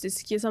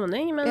humoristisk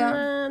sammenheng, men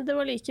det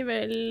var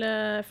likevel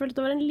jeg følte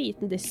det var en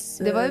liten diss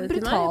til meg. Det var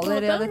brutale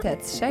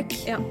realitetssjekk.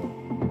 Ja.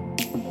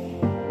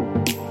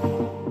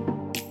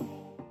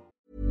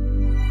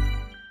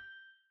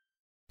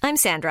 I'm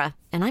Sandra,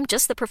 and I'm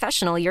just the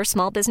professional your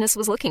small business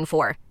was looking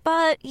for.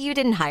 But you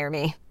didn't hire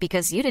me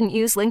because you didn't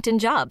use LinkedIn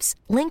Jobs.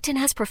 LinkedIn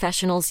has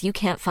professionals you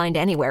can't find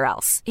anywhere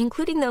else,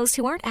 including those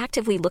who aren't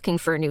actively looking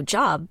for a new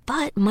job,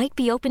 but might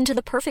be open to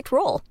the perfect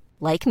role,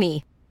 like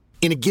me.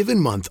 In a given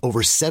month,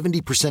 over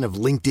 70% of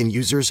LinkedIn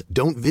users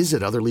don't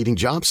visit other leading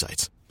job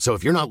sites. So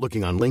if you're not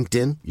looking on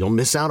LinkedIn, you'll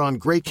miss out on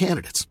great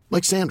candidates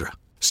like Sandra.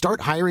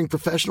 Start hiring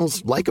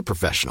professionals like a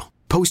professional.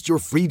 Post your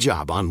free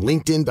job on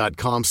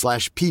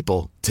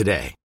linkedin.com/people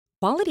today.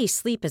 Quality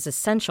sleep is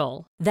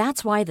essential.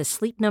 That's why the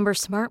Sleep Number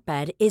Smart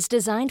Bed is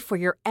designed for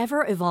your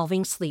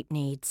ever-evolving sleep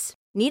needs.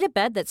 Need a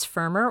bed that's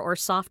firmer or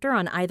softer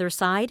on either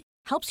side?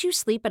 Helps you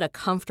sleep at a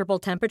comfortable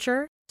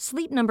temperature?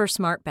 Sleep Number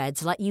Smart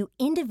Beds let you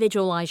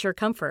individualize your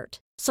comfort,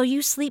 so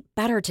you sleep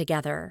better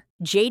together.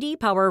 J.D.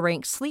 Power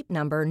ranks Sleep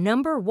Number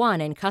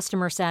 #1 in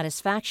customer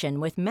satisfaction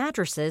with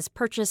mattresses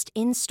purchased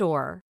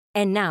in-store.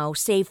 And now,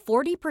 save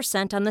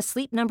 40% on the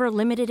Sleep Number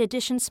Limited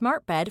Edition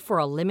Smart Bed for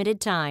a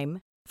limited time.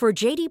 For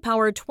J.D.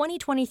 Power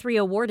 2023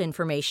 award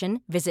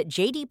information, visit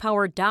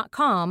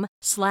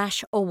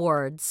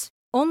jdpower.com/awards.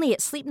 Only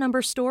at Sleep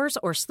Number stores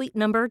or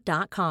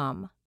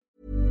sleepnumber.com.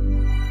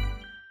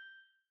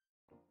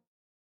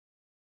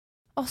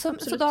 Så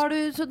da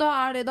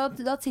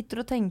sitter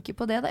du og tenker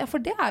på det da. Ja, for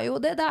det er jo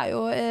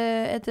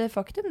et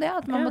faktum det,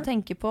 at man må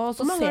tenke på, og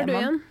så ser man. Hvor mange har du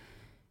igjen?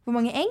 Hvor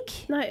mange egg?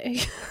 Nei,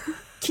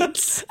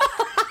 kids.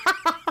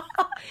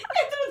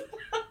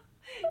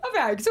 Jeg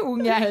er jo ikke så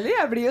ung jeg heller,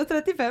 jeg blir jo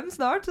 35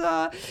 snart,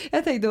 så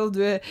jeg tenkte om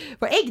du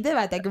på egg, det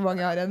vet jeg ikke hvor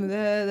mange jeg har igjen.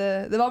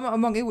 Det var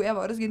mange gode, jeg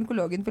var hos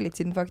gynekologen for litt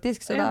siden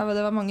faktisk, så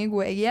det var mange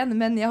gode egg igjen,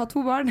 men jeg har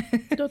 2 barn.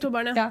 Du har 2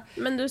 barn, ja.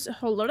 Men du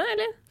holder det,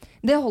 eller?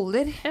 Det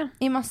holder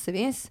i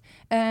massevis,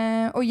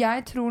 og jeg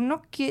tror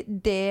nok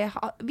det,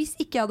 hvis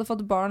ikke jeg hadde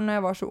fått barn når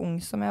jeg var så ung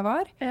som jeg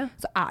var,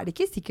 så er det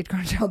ikke sikkert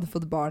kanskje jeg hadde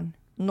fått barn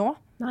nå.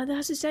 Nei, det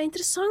her synes jeg er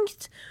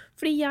interessant,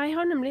 fordi jeg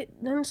har nemlig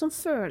en sånn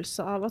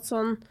følelse av at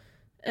sånn,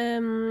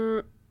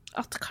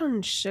 at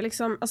kanskje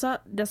liksom,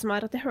 altså det som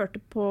at jeg hørte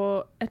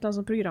på et eller annet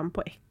sånt program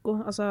på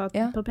Ekko, altså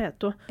på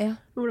P2,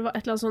 hvor det var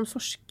et eller annet sånn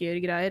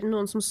forskergreier,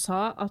 noen som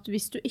sa at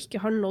hvis du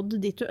ikke har nådd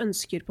dit du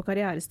ønsker på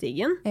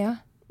karrierestigen,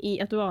 i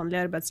et vanlig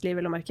arbeidsliv,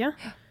 vil jeg merke,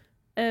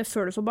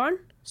 før du får barn,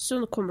 så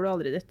kommer du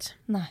aldri dit.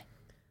 Nei.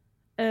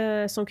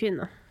 Som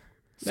kvinne.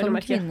 Som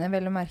kvinne,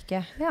 vel å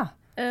merke,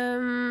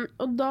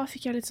 og da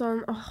fikk jeg litt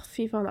sånn,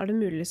 fy faen, er det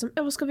mulig liksom?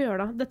 Ja, hva skal vi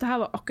gjøre da? Dette her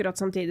var akkurat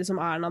samtidig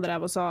som Erna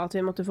drev og sa at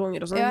vi måtte få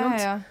unger og sånn,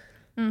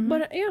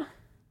 Bare,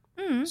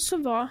 så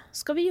hva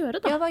skal vi gjøre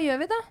da? Ja, hva gjør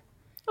vi da?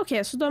 Ok,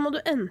 så da må du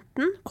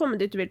enten komme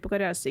dit du vil på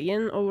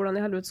karrierestigen, og hvordan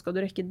i helvete skal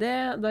du rekke det?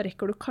 Da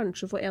rekker du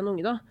kanskje å få en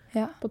unge da,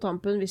 på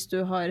tampen hvis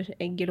du har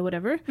egg eller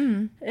whatever.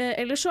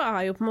 Eller så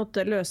er jo på en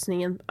måte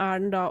løsningen, er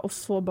den da å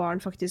få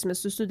barn faktisk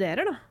mens du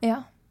studerer da?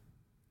 Ja.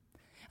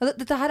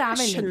 Dette her er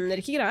jeg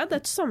skjønner ikke greia.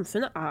 Dette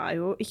samfunnet er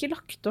jo ikke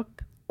lagt opp,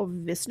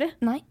 obviously,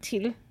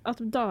 til at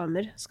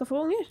damer skal få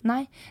unger.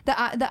 Nei, det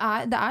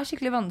er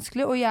skikkelig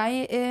vanskelig, og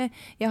jeg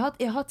har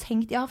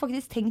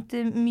faktisk tenkt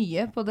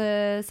mye på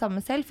det samme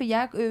selv, for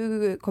jeg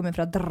kommer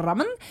fra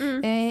Drammen,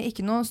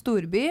 ikke noen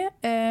storby,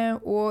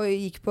 og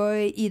gikk på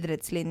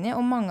idrettslinje,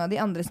 og mange av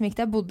de andre som gikk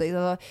der bodde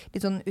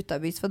litt sånn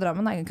utabys for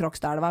Drammen,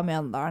 Krokstadelva,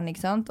 Mjøndalen,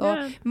 ikke sant? Og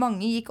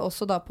mange gikk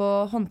også da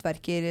på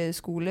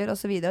håndverkerskoler og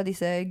så videre, og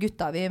disse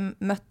gutta vi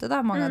møtte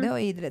da, mange av de,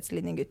 og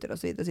idrettslinjegutter og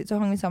så videre, så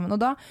hang vi sammen,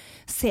 og da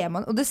ser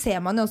man, og det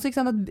ser man jo også,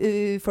 ikke sant, at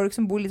folk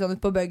som bor litt sånn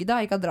ut på bygda,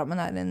 ikke at Drammen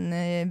er en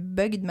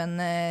bygd, men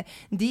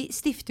de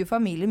stifter jo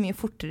familie mye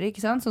fortere, ikke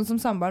sant? Sånn som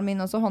samboeren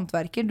min også,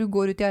 håndverker, du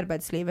går ut i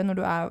arbeidslivet når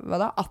du er,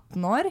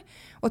 18 år,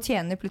 og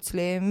tjener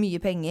plutselig mye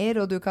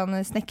penger, og du kan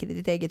snekre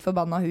ditt eget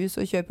forbanna hus,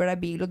 og kjøper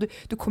deg bil, og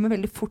du kommer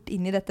veldig fort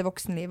inn i dette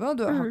voksenlivet, og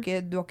du har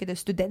ikke det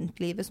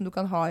studentlivet som du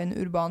kan ha i en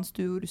urban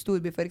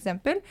storby for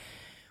eksempel.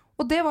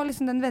 Og det var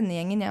liksom den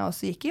vennegjengen jeg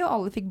også gikk i, og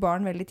alle fikk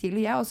barn veldig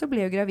tidlig. Jeg også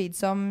ble jo gravid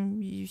som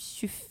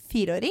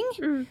 24-åring,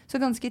 så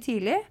ganske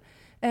tidlig,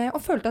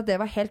 og følte at det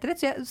var helt rett.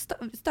 Så jeg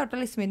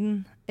startet liksom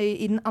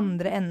i den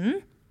andre enden,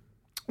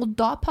 og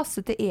da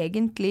passet det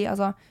egentlig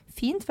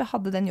fint, for jeg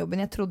hadde den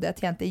jobben jeg trodde jeg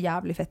tjente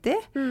jævlig fett i,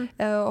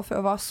 og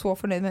var så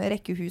fornøyd med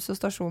rekkehus og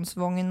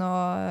stasjonsvogn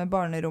og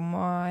barnerom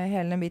og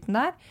hele den biten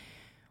der.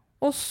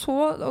 Og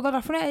det er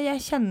derfor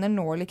jeg kjenner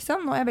nå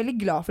liksom, og jeg er veldig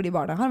glad for de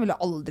barna jeg har, jeg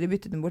ville aldri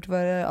byttet dem bort for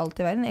alt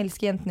i verden, jeg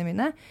elsker jentene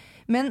mine,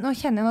 men nå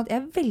kjenner jeg at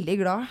jeg er veldig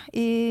glad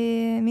i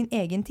min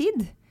egen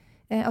tid,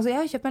 Altså jeg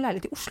har kjøpt meg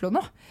leilighet i Oslo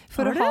nå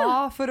for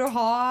å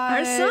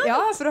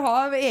ha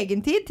egen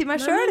tid til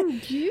meg selv.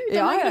 Men Gud,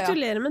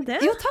 gratulerer med det.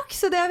 Jo takk,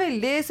 så det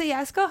veldig, så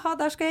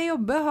der skal jeg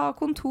jobbe, ha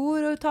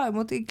kontor og ta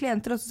imot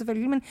klienter også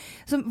selvfølgelig, men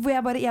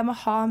hvor jeg må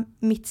ha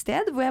mitt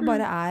sted, hvor jeg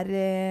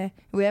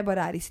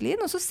bare er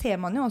Iselin, og så ser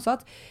man jo også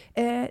at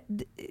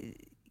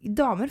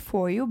damer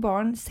får jo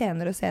barn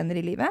senere og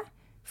senere i livet,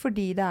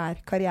 fordi det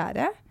er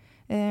karriere,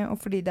 og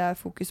fordi det er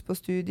fokus på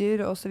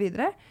studier og så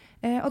videre.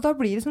 Og da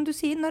blir det som du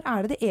sier, når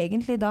er det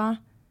egentlig da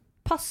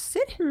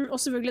passer? Og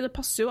selvfølgelig, det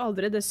passer jo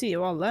aldri, det sier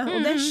jo alle,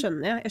 og det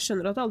skjønner jeg. Jeg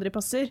skjønner at det aldri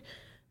passer.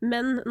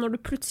 Men når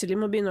du plutselig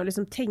må begynne å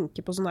liksom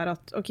tenke på sånn der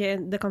at ok,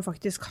 det kan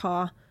faktisk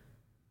ha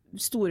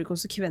store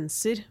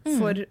konsekvenser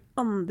for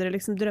andre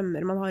liksom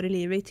drømmer man har i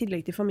livet i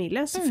tillegg til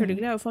familie.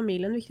 Selvfølgelig er jo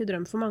familie en viktig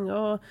drøm for mange,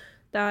 og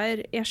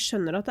jeg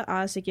skjønner at det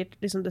er sikkert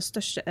liksom det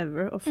største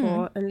ever å få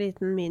en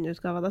liten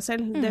miniutgave av deg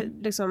selv. Det,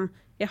 liksom,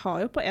 jeg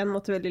har jo på en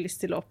måte veldig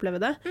lyst til å oppleve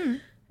det.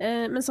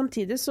 Men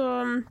samtidig så,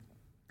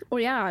 og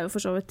jeg er jo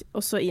for så vidt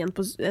også i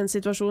en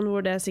situasjon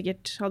hvor det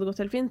sikkert hadde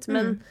gått helt fint,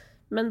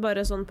 men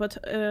bare sånn på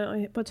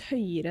et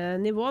høyere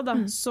nivå da,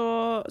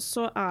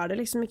 så er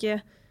det liksom ikke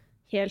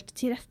helt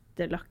tilrettelagt,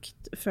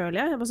 føler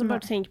jeg. Jeg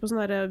bare tenker på sånn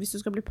der, hvis du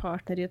skal bli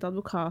partner i et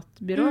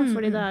advokatbyrå,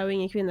 fordi det er jo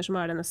ingen kvinner som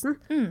er det nesten.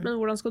 Men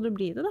hvordan skal du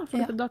bli det da?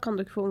 For da kan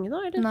du ikke få unge da,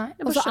 eller? Nei,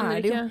 og så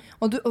er det jo,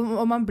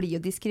 og man blir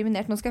jo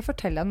diskriminert. Nå skal jeg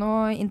fortelle deg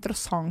noe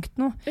interessant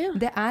nå.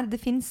 Det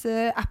finnes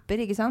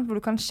apper, ikke sant, hvor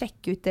du kan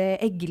sjekke ut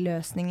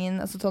eggløsningen,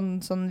 altså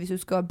sånn hvis du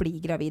skal bli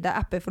gravid. Det er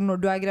apper for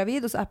når du er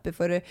gravid, og så apper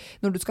for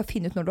når du skal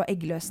finne ut når du har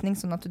eggløsning,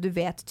 sånn at du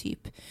vet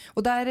typ.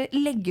 Og der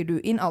legger du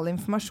inn all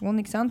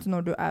informasjon, ikke sant,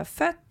 når du er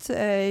født,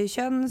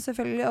 kjønn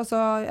selvfølgelig, altså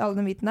alle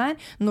den biten der,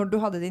 når du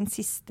hadde din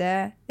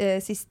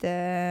siste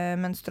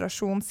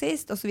menstruasjon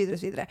sist, og så videre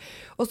og så videre.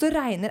 Og så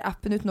regner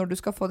appen ut når du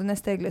skal få din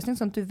neste eggløsning,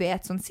 sånn at du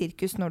vet sånn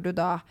cirkus når du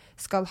da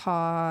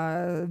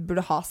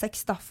burde ha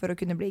sex da, for å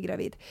kunne bli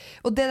gravid.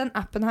 Og det den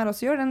appen her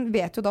også gjør, den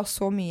vet jo da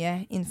så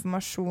mye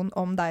informasjon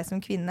om deg som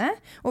kvinne,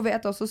 og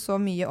vet også så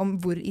mye om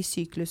hvor i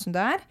syklusen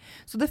du er.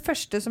 Så det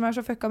første som er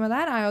så fucka med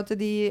der, er jo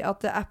at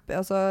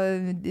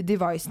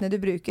devicene du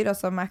bruker,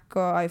 altså Mac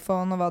og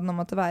iPhone og hva det nå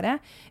måtte være,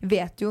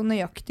 vet jo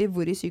nøyaktig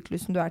hvor i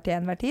syklusen du er til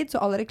enhver tid, så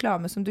all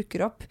reklame som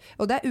dukker opp,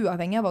 og det er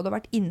uavhengig av hva du har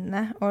vært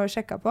inne og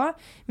sjekket på,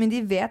 men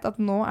de vet at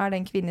nå er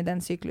den kvinnen i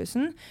den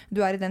syklusen,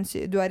 du er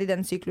i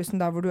den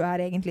syklusen da hvor du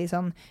er egentlig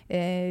sånn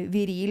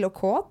viril og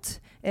kåt,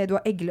 du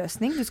har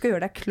eggløsning, du skal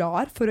gjøre deg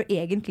klar for å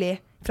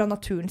egentlig fra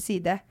naturens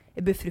side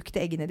befrukte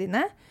eggene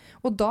dine.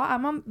 Og da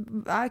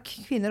er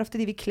kvinner ofte,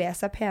 de vil kle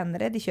seg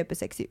penere, de kjøper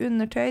sexy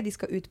undertøy, de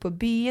skal ut på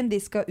byen,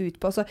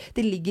 altså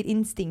det ligger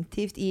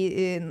instinktivt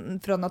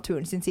fra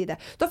naturen sin side.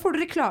 Da får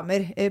du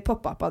reklamer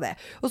poppe opp av det.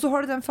 Og så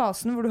har du den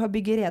fasen hvor du har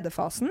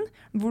byggeredefasen,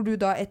 hvor du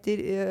da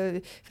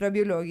fra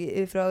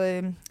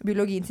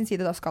biologien sin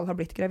side da skal ha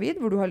blitt gravid,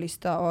 hvor du har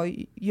lyst til å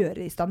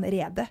gjøre i stand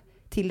rede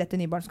til dette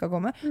nybarn skal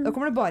komme. Da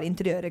kommer det bare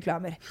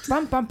interiørreklamer.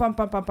 Bam, bam, bam,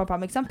 bam, bam,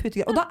 bam, ikke sant?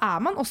 Og da er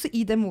man også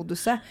i det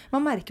moduset.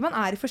 Man merker man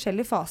er i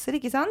forskjellige faser,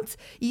 ikke sant?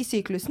 I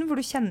syklusen, hvor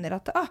du kjenner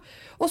at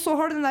og så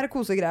har du den der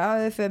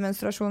kosegreia før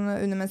menstruasjon,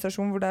 under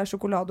menstruasjon, hvor det er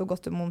sjokolade og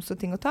godtemums og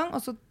ting og tang,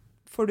 og så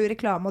får du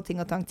reklame og ting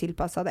og tang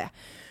tilpasset det.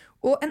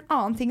 Og en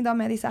annen ting da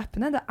med disse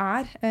appene, det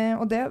er,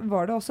 og det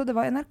var det også, det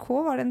var NRK,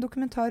 var det en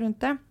dokumentar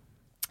rundt det,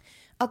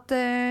 at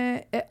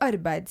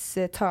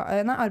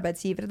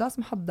arbeidsgivere da,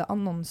 som hadde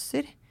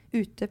annonser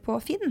ute på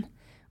Finn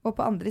og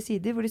på andre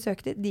sider hvor de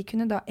søkte, de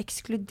kunne da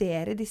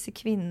ekskludere disse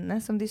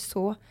kvinnene som de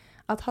så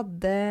at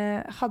hadde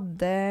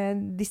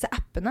disse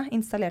appene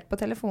installert på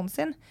telefonen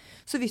sin.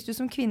 Så hvis du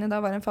som kvinne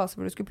da var i en fase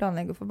hvor du skulle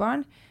planlegge for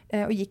barn,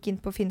 og gikk inn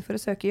på Finn for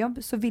å søke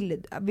jobb, så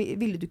ville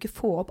du ikke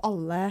få opp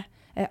alle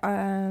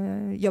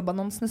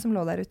jobbannonsene som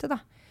lå der ute da.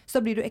 Så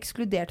da blir du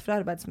ekskludert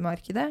fra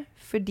arbeidsmarkedet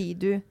fordi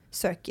du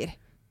søker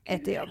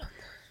etter jobb.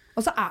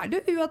 Og så er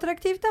det jo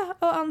uattraktivt da,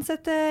 å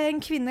ansette en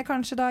kvinne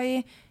kanskje da i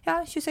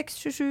 26,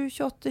 27,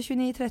 28,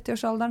 29,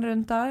 30-årsalderen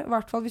rundt der, i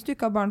hvert fall hvis du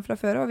ikke har barn fra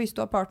før, og hvis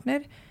du har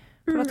partner.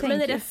 Men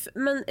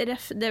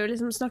ref, det vi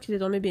liksom snakket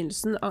litt om i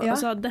begynnelsen,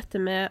 altså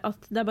dette med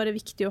at det er bare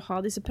viktig å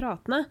ha disse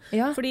pratene.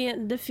 Fordi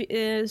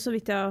så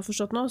vidt jeg har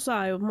forstått nå, så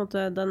er jo på en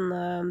måte den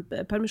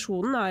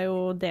permisjonen er jo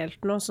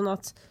delt nå, sånn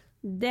at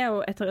det er jo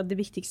et av de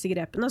viktigste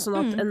grepene, sånn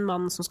at en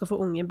mann som skal få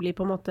unge blir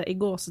på en måte i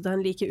gåsetegn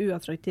like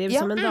uattraktiv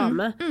som en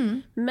dame.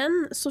 Men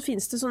så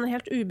finnes det sånne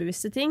helt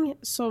ubevisste ting,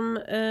 som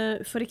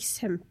for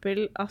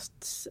eksempel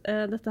at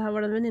dette her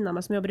var den venninna av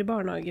meg som jobber i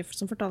barnehage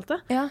som fortalte,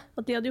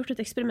 at de hadde gjort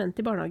et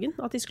eksperiment i barnehagen,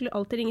 at de skulle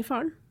alltid ringe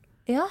faren.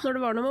 Når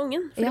det var noe med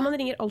ungen, fordi man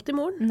ringer alltid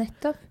moren.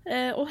 Nettopp.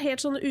 Og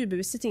helt sånne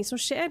ubevisste ting som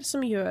skjer,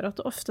 som gjør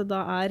at det ofte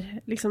da er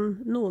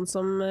liksom noen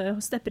som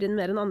stepper inn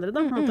mer enn andre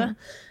da, på en måte.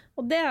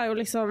 Og det er jo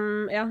liksom,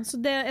 så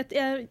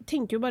jeg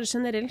tenker jo bare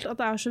generelt at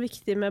det er så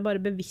viktig med bare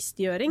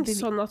bevisstgjøring,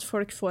 sånn at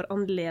folk får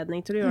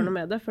anledning til å gjøre noe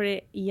med det, fordi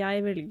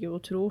jeg velger jo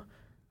å tro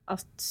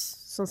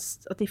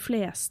at de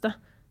fleste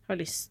har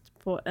lyst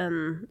på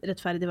en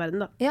rettferdig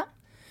verden da.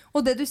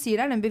 Og det du sier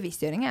der, den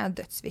bevisstgjøringen er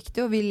dødsviktig,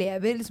 og vi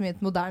lever liksom i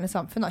et moderne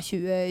samfunn av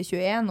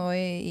 2021 og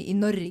i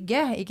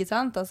Norge, ikke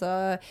sant?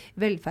 Altså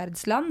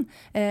velferdsland.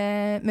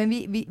 Men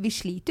vi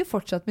sliter jo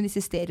fortsatt med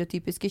disse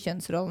stereotypiske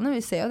kjønnsrollene.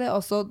 Vi ser jo det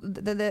også,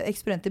 det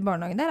eksperimentet i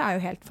barnehagen der er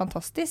jo helt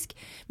fantastisk.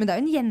 Men det er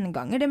jo en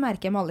gjenganger, det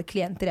merker jeg med alle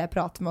klienter jeg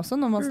prater med også,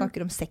 når man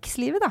snakker om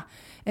sexlivet da.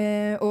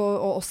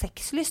 Og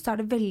sexlyst, så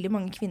er det veldig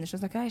mange kvinner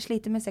som snakker, jeg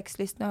sliter med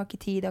sexlysten, jeg har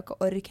ikke tid, jeg har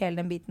ikke ork, hele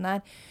den biten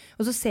der.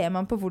 Og så ser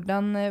man på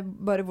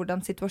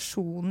hvordan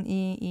situasjonen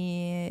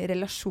i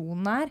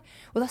relasjonen er.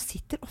 Og da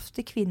sitter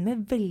ofte kvinner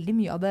med veldig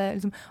mye av det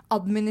liksom,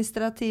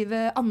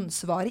 administrative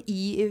ansvaret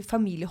i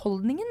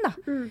familieholdningen da.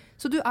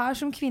 Så du er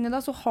som kvinne da,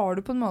 så har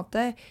du på en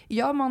måte,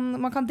 ja,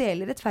 man kan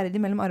dele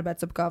rettferdig mellom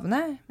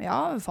arbeidsoppgavene.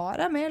 Ja,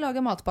 far er med,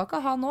 lager matpakka,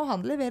 han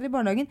leverer i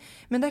barnehagen.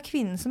 Men det er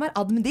kvinnen som er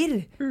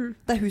admdir.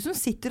 Det er hun som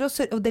sitter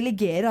og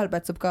delegerer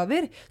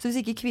arbeidsoppgaver. Så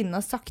hvis ikke kvinnen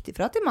har sagt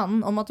ifra til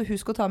mannen om at hun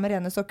skal ta med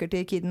rene sokker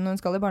til kiden når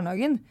hun skal i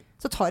barnehagen,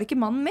 så tar ikke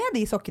mannen med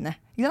de sokkene.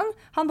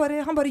 Han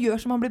bare gjør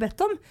som han blir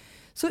bedt om.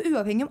 Så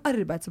uavhengig om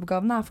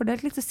arbeidsoppgavene er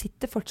fordelt, så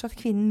sitter fortsatt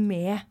kvinnen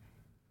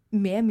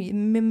med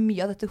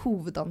mye av dette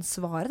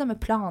hovedansvaret, da, med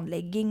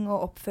planlegging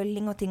og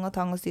oppfølging og ting og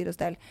tang og styr og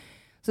stell.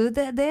 Så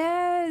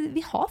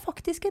vi har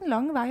faktisk en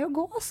lang vei å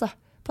gå, altså,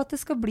 for at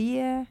det skal bli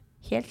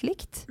helt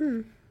likt.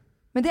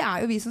 Men det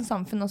er jo vi som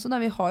samfunn også,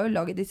 da. Vi har jo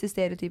laget disse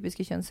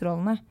stereotypiske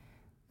kjønnsrollene.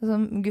 Altså,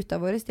 gutta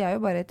våre, de er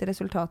jo bare et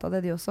resultat av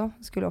det, de også.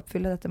 Skulle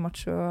oppfylle dette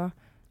macho-kravet.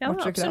 Ja,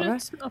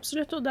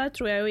 absolutt, og der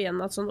tror jeg jo igjen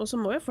at sånn, og så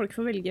må jo folk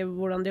få velge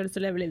hvordan de har lyst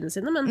til å leve livene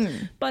sine, men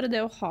bare det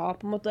å ha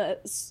på en måte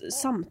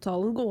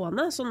samtalen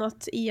gående, sånn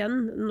at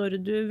igjen, når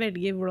du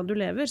velger hvordan du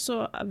lever,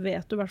 så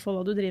vet du i hvert fall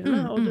hva du driver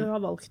med, og du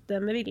har valgt det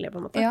med vilje på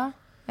en måte. Ja,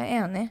 jeg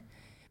er enig.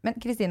 Men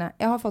Kristine,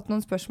 jeg har fått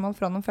noen spørsmål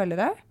fra noen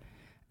følgere,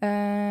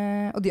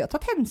 og de har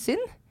tatt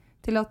hensyn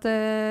til at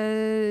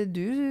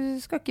du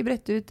skal ikke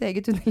brette ut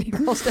eget underliv,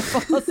 måtte jeg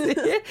bare si.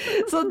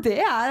 Så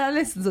det er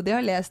nesten så de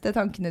har lest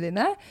tankene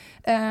dine.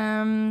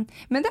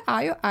 Men det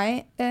er jo jeg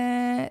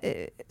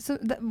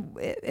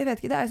vet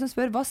ikke, det er jeg som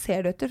spør, hva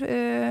ser du etter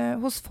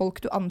hos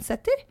folk du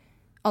ansetter?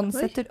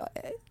 Ansetter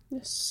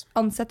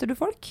du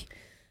folk?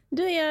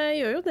 Du,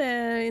 jeg gjør jo det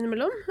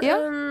innimellom. Ja.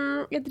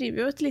 Jeg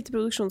driver jo et lite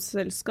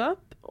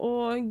produksjonsselskap,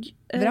 og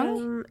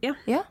Vrang?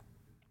 Ja.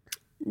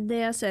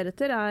 Det jeg ser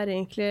etter er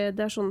egentlig,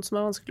 det er sånn som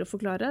er vanskelig å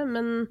forklare,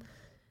 men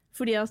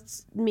fordi at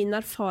min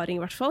erfaring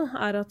i hvert fall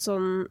er at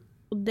sånn,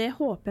 og det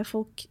håper jeg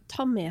folk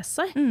tar med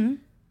seg,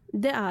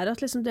 det er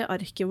at liksom det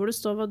arket hvor det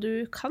står hva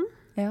du kan,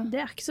 det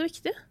er ikke så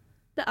viktig.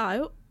 Det er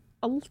jo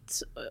alt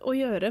å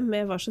gjøre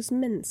med hva slags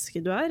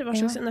menneske du er, hva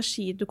slags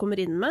energi du kommer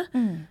inn med,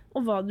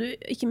 og hva du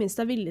ikke minst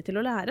er villig til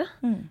å lære.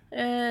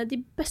 De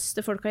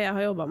beste folka jeg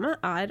har jobbet med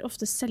er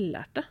ofte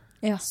selvlærte.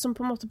 Som på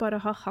en måte bare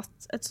har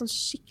hatt et sånn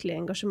skikkelig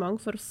engasjement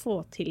for å få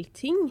til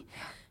ting.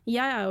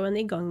 Jeg er jo en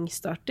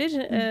igangstarter,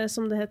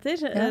 som det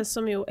heter,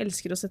 som jo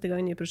elsker å sette i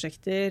gang nye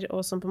prosjekter,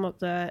 og som på en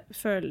måte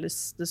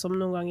føles det som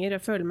noen ganger,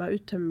 jeg føler meg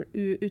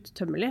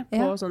uttømmelig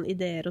på sånne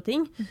ideer og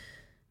ting.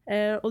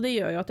 Og det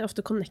gjør jo at jeg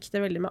ofte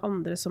connecter veldig med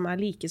andre som er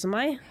like som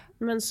meg,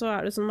 men så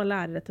er det sånn man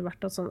lærer etter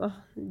hvert at sånn,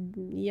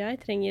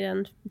 jeg trenger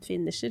en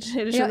finisher,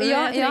 eller sånn,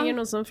 jeg trenger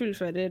noen som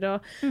fullfører, og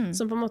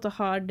som på en måte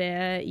har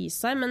det i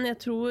seg, men jeg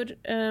tror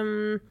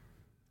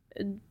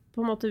på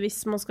en måte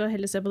hvis man skal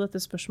heller se på dette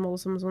spørsmålet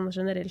som sånn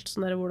generelt,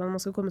 sånn der, hvordan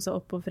man skal komme seg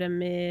opp og frem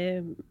i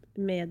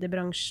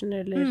mediebransjen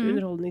eller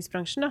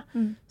underholdningsbransjen da,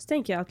 så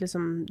tenker jeg at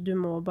liksom, du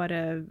må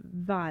bare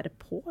være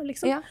på,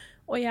 liksom.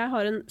 Og jeg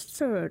har en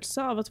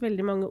følelse av at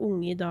veldig mange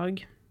unge i dag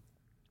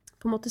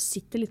på en måte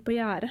sitter litt på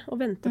gjerdet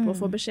og venter på å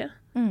få beskjed.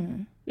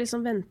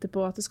 Liksom venter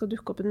på at det skal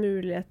dukke opp en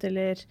mulighet,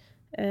 eller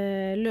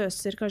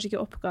løser kanskje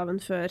ikke oppgaven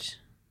før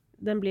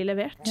den blir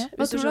levert.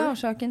 Hva tror du er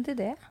årsaken til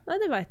det? Nei,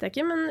 det vet jeg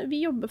ikke, men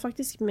vi jobber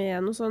faktisk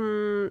med noe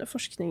sånn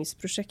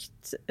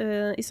forskningsprosjekt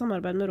i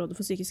samarbeid med Rådet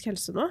for psykisk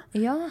helse nå.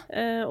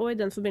 Og i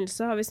den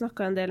forbindelse har vi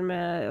snakket en del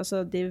med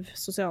DIV,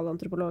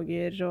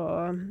 sosialantropologer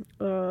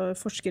og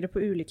forskere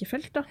på ulike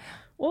felt, da.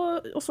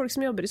 Og folk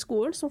som jobber i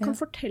skolen, som kan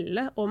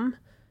fortelle om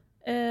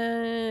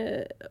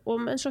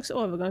en slags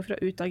overgang fra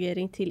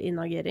utagering til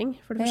inagering,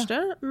 for det første,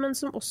 men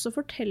som også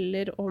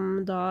forteller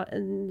om da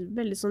en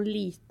veldig sånn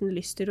liten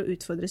lyst til å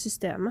utfordre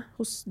systemet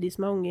hos de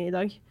som er unge i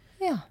dag.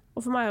 Og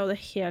for meg er jo det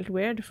helt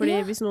weird, fordi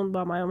hvis noen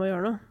ba meg om å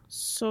gjøre noe,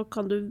 så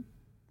kan du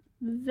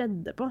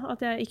vedde på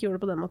at jeg ikke gjorde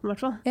det på den måten i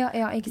hvert fall.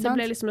 Ikke sant? Det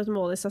ble liksom et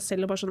mål i seg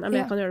selv, og bare sånn, men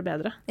jeg kan gjøre det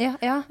bedre.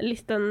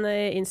 Litt den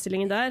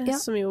innstillingen der,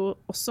 som jo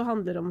også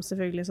handler om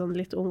selvfølgelig sånn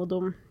litt ung og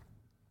dum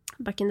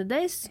back in the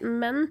days,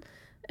 men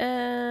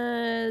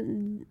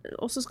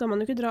og så skal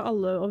man jo ikke dra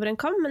alle over en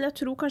kam, men jeg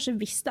tror kanskje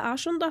hvis det er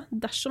sånn da,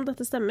 dersom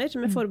dette stemmer,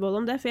 med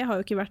forbehold om det, for jeg har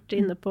jo ikke vært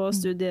inne på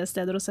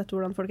studiesteder og sett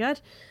hvordan folk er,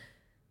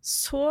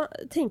 så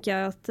tenker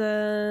jeg at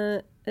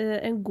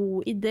en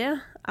god idé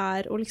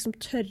er å liksom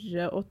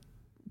tørre å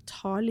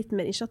ta litt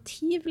mer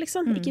initiativ,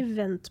 liksom. Ikke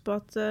vent på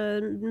at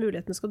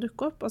mulighetene skal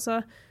dukke opp. Altså,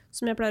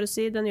 som jeg pleier å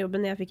si, den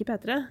jobben jeg fikk i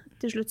P3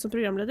 til slutt som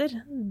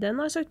programleder,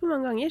 den har jeg søkt på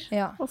mange ganger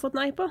og fått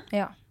nei på.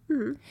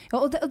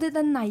 Og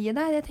det neiet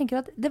der, jeg tenker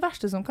at det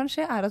verste som kan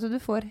skje er at du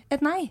får et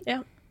nei.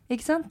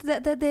 Ikke sant?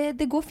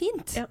 Det går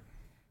fint. Ja.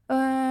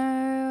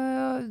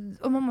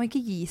 Og man må ikke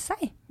gi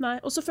seg. Nei,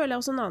 og så føler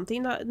jeg også en annen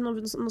ting, da, nå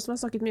som jeg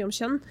har snakket mye om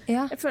kjønn.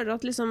 Jeg føler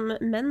at liksom,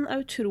 menn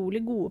utrolig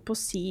gode på å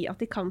si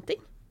at de kan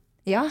ting.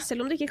 Ja.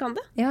 Selv om de ikke kan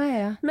det.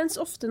 Ja. Mens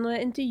ofte når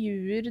jeg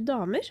intervjuer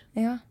damer,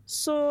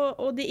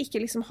 og de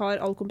ikke liksom har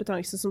all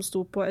kompetanse som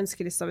sto på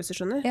ønskelista, hvis du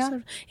skjønner, så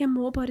jeg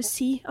må bare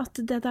si at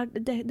det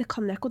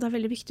kan jeg ikke, og det er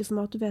veldig viktig for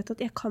meg at du vet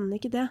at jeg kan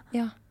ikke det.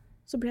 Ja.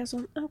 Så blir jeg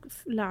sånn,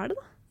 lær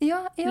det da. Ja.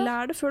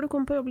 Lær det før du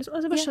kommer på jobb. Liksom.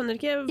 Altså, jeg bare skjønner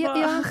ikke hva...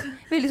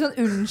 Veldig sånn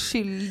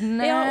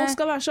unnskyldende. Ja, og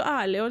skal være så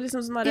ærlig og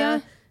liksom sånn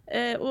der,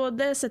 og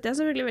det setter jeg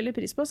selvfølgelig veldig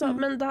pris på. Så,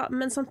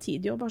 men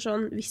samtidig jo bare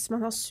sånn, hvis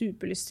man har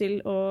superlyst til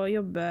å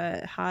jobbe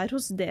her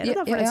hos dere,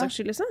 da, for en saks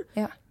skyld, liksom.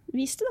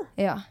 Vis det da.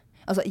 Ja.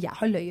 Altså, jeg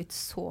har løyet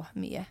så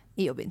mye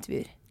i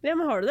jobbintervjuer. Ja,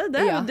 men har du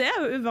det? Det er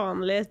jo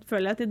uvanlig,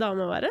 føler jeg, til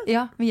dame å være.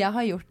 Ja, men jeg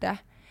har gjort det.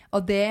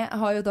 Og det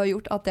har jo da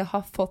gjort at jeg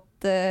har fått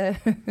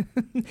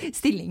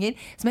stillinger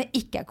som jeg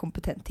ikke er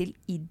kompetent til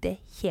i det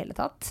hele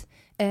tatt.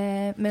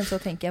 Men så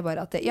tenker jeg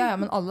bare at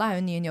men alle er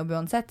jo ny i en jobb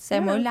uansett, så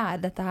jeg må jo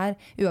lære dette her,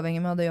 uavhengig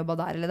med om jeg hadde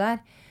jobbet der eller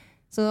der.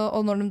 Så,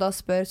 og når de da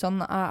spør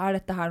sånn, er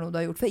dette her noe du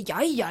har gjort før? Ja,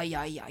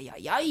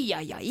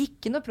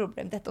 ikke noe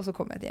problem dette. Og så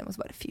kommer jeg hjem og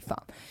så bare, fy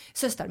faen.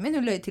 Søsteren min,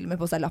 hun løy til og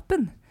med på seg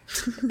lappen.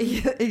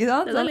 Ikke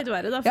sant? Det er litt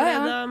verre da.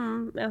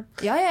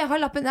 Jeg har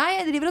lappen. Nei,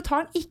 jeg driver og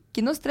tar den,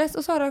 ikke noe stress.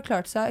 Og så har hun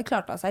klart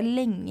seg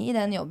lenge i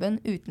den jobben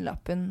uten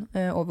lappen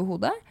over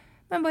hodet.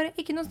 Men bare,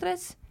 ikke noe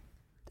stress.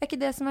 Det er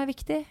ikke det som er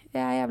viktig.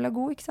 Jeg er jævla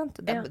god, ikke sant?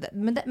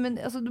 Men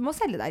altså, du må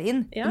selge deg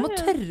inn. Du må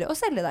tørre å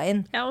selge deg inn.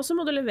 Ja, og så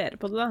må du levere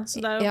på det da.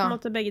 Så det er jo på en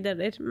måte begge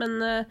deler.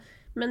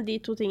 Men de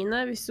to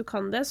tingene, hvis du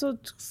kan det, så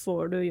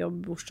får du jobb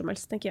hvor som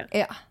helst, tenker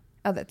jeg.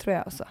 Ja, det tror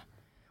jeg også.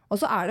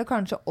 Og så er det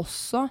kanskje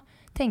også,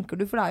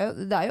 tenker du, for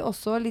det er jo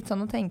også litt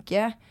sånn å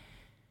tenke...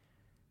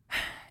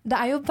 Det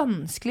er jo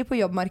vanskelig på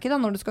jobbmarkedet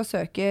når du skal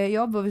søke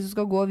jobb, og hvis du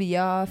skal gå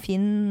via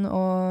Finn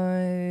og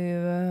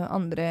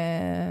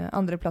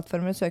andre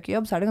plattformer og søke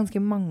jobb, så er det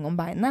ganske mange om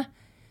beinet.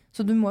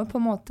 Så du må jo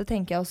på en måte,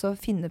 tenker jeg, også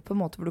finne på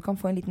en måte hvor du kan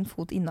få en liten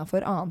fot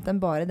innenfor annet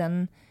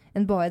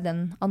enn bare den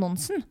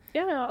annonsen.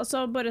 Ja,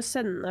 altså bare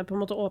sende på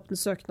en måte åpne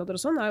søknader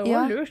og sånn er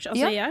jo lurt.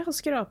 Altså jeg har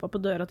skrapet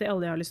på døra til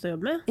alle jeg har lyst til å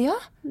jobbe med. Ja.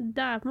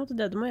 Det er på en måte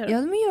det du må gjøre.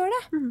 Ja, du må gjøre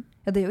det.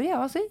 Ja, det gjorde jeg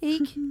også. Jeg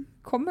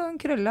kom med en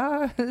krølla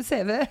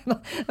CV da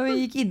vi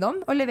gikk innom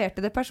og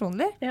leverte det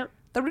personlig. Ja.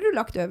 Da blir du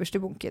lagt øverst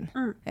i bunken.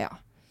 Ja.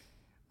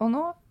 Og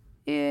nå...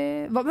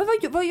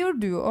 Hva gjør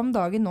du om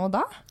dagen nå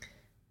da?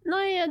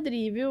 Nei, jeg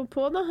driver jo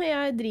på da. Jeg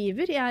er en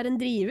driver. Ja, du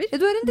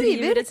er en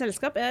driver? Driver et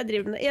selskap. Jeg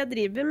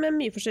driver med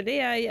mye forskjellig.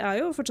 Jeg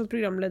er jo fortsatt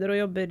programleder og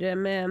jobber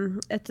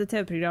med et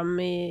TV-program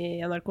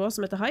i NRK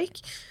som heter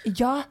Haik.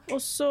 Ja.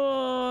 Og så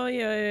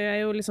gjør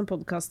jeg jo liksom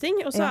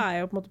podcasting, og så er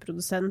jeg jo på en måte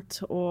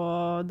produsent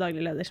og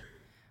daglig leder.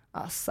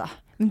 Altså,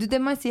 men du,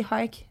 det må jeg si,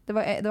 Haik, det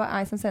var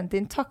jeg som sendte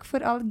inn. Takk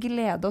for all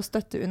glede og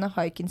støtte under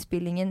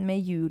Haik-innspillingen med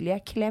Julie.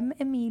 Klem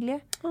Emilie,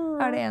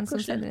 er det en som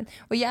sender inn.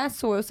 Og jeg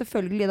så jo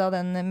selvfølgelig da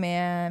den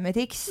med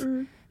Tix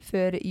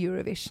før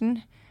Eurovision.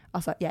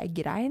 Altså, jeg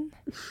grein,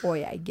 og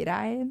jeg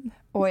grein,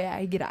 og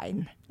jeg grein.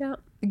 Ja.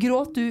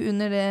 Gråt du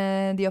under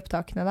de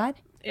opptakene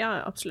der? Ja,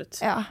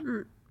 absolutt. Ja,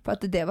 for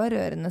at det var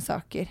rørende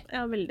saker.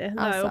 Ja, veldig.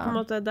 Det er jo på en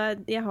måte,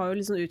 jeg har jo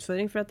litt sånn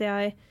utfordring, for at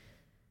jeg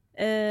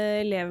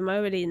lever meg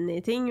jo veldig inn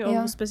i ting,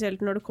 og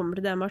spesielt når det kommer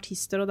til det med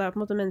artister, og det er på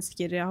en måte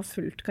mennesker jeg har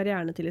fulgt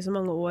karrieren til i så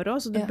mange år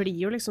også, så det blir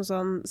jo liksom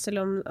sånn,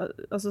 selv om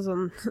altså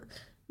sånn,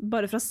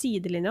 bare fra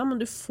sidelinja, men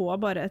du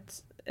får bare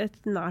et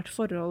nært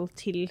forhold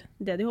til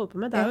det de holder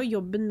på med. Det er jo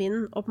jobben min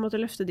å på en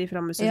måte løfte de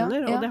frem med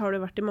sønner, og det har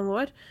det vært i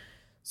mange år.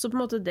 Så på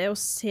en måte det å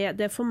se,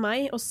 det for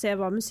meg å se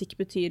hva musikk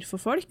betyr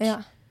for folk,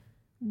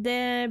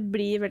 det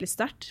blir veldig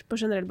sterkt på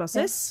generell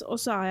basis, og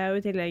så er jeg jo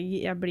i tillegg,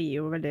 jeg blir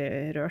jo veldig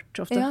rørt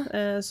ofte.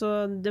 Så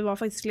det var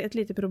faktisk et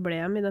lite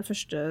problem i den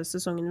første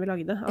sesongen vi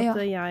lagde, at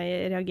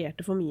jeg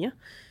reagerte for mye.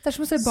 Det er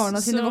som å se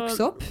barna sine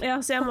vokse opp. Ja,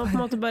 så jeg må på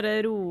en måte bare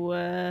roe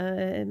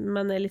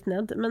meg litt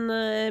ned.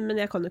 Men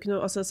jeg kan jo ikke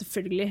noe, altså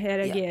selvfølgelig, jeg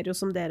reagerer jo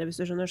som dere hvis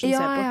du skjønner som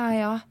ser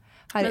på.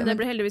 Men det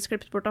ble heldigvis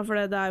klippet bort da,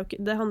 for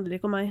det handler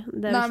ikke om meg.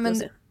 Det er viktig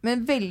å si.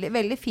 Men veldig,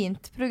 veldig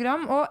fint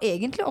program, og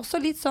egentlig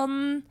også litt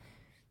sånn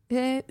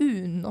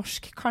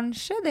unorsk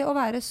kanskje, det å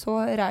være så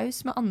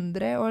raus med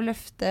andre og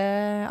løfte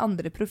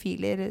andre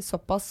profiler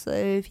såpass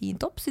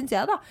fint opp, synes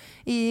jeg da,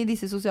 i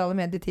disse sosiale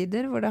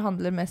medietider hvor det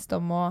handler mest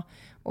om å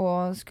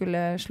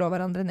skulle slå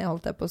hverandre ned,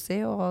 holdt jeg på å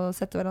si, og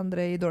sette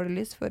hverandre i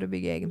dårlig lys for å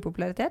bygge egen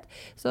popularitet.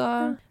 Så...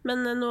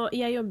 Men nå,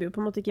 jeg jobber jo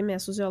på en måte ikke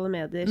med sosiale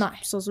medier,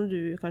 sånn som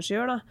du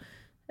kanskje gjør da.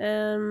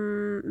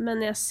 Men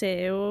jeg ser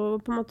jo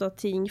på en måte at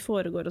ting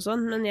foregår og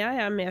sånn, men jeg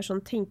er mer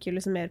sånn, tenker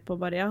liksom mer på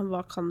bare,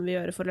 hva kan vi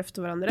gjøre for å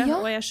løfte hverandre?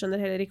 Og jeg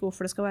skjønner heller ikke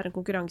hvorfor det skal være en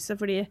konkurranse,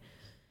 fordi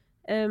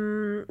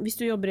hvis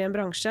du jobber i en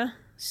bransje,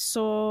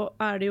 så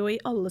er det jo i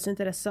alles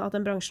interesse at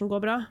den bransjen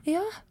går bra,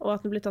 og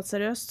at den blir tatt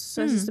seriøst,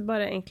 så jeg synes det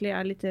bare egentlig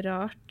er litt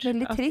rart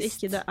at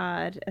ikke det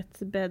er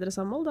et bedre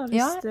samhold da,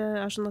 hvis det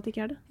er sånn at det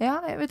ikke er det. Ja,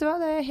 vet du hva,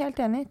 det er jeg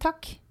helt enig.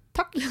 Takk.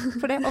 Takk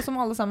for det, og som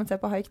alle sammen ser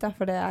på Haik da,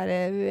 for det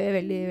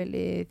veldig,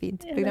 veldig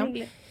fint program.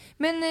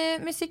 Men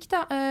musikk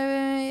da,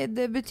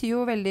 det betyr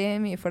jo veldig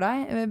mye for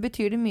deg.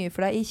 Betyr det mye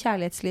for deg i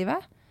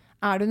kjærlighetslivet?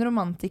 Du en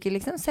romantiker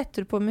liksom?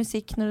 Setter du på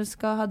musikk når du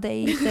skal ha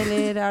date,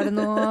 eller det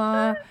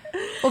noe...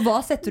 Og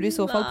hva setter du i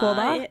så fall på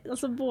da? Nei,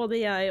 altså både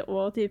jeg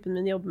og typen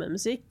min jobber med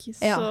musikk,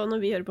 så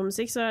når vi hører på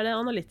musikk så det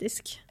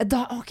analytisk.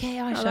 Ok,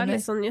 jeg skjønner. Det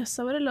litt sånn, jeg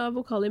bare la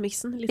vokal i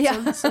miksen, litt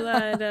sånn, så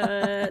det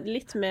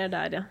litt mer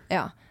der,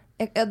 ja.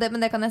 Men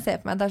det kan jeg se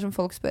på meg. Det som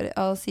folk spør,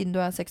 siden du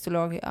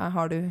sexolog,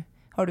 har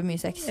du mye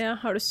sex? Ja,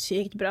 har du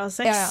sykt bra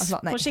sex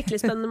på skikkelig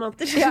spennende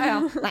måter?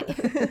 Nei.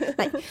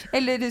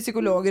 Eller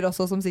psykologer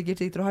også, som sikkert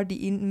sitter og har de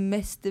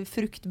mest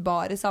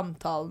fruktbare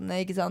samtalene,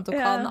 ikke sant? Og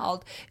kan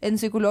alt. En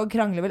psykolog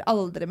krangler vel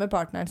aldri med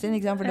partneren sin,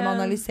 ikke sant? For de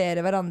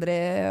analyserer hverandre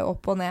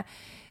opp og ned.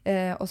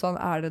 Og sånn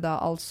det da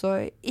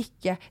altså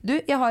ikke. Du,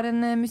 jeg har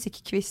en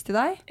musikkquiz til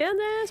deg. Ja,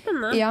 det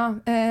spennende. Ja,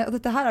 og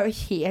dette her jo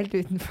helt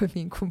utenfor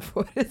min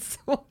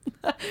komfortzone.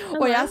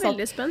 Og jeg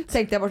tenkte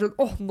jeg bare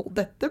sånn,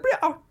 dette blir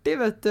artig,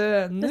 vet du.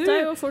 Dette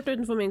jo fort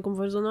utenfor min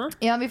komfortzone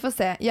også. Ja, vi får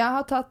se. Jeg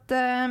har tatt,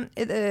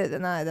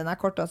 den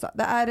kort også.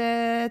 Det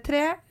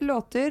 3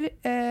 låter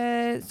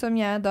som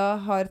jeg da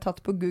har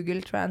tatt på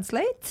Google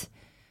Translate.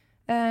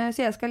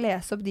 Så jeg skal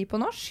lese opp de på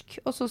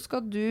norsk, og så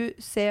skal du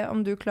se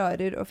om du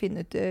klarer å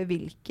finne ut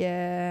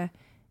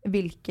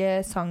hvilke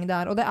sang det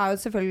Og det jo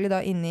selvfølgelig da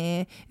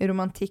inne i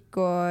romantikk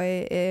og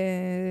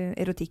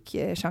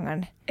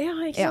erotikk-sjangeren. Ja,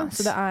 ikke sant?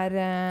 Så det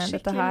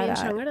skikkelig mye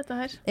sjanger, dette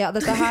her. Ja,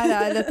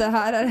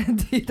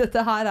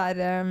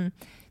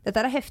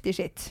 dette heftig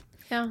shit.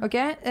 Ja. Ok,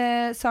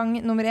 sang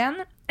nummer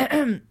 1.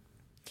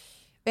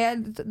 Jeg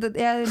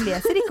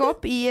leser ikke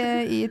opp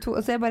i to,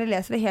 så jeg bare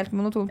leser det helt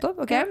monotont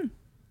opp, ok?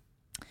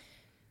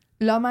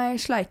 La meg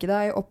sleike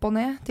deg opp og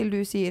ned til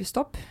du sier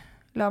stopp.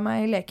 La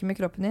meg leke med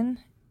kroppen din.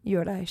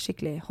 Gjør deg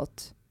skikkelig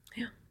hot.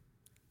 Ja.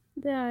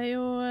 Det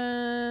jo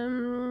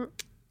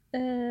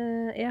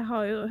jeg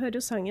hører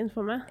jo sangen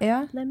for meg.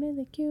 Ja. Let me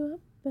lick you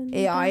up and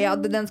ja,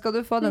 den skal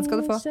du få, den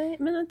skal du få.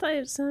 Men vent da,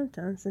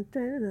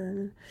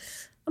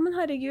 men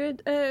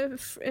herregud, I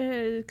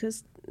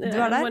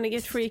wanna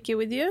get freaky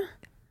with you.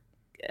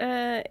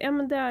 Ja,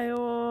 men det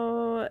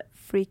jo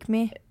Freak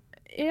me.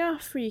 Ja,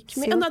 freak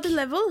me. Silk. Another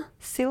level.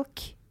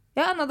 Silk.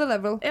 Ja, Another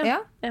Level.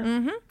 Ja.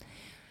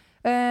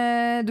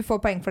 Du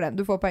får poeng for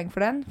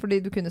den.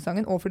 Fordi du kunne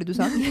sangen, og fordi du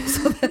sang.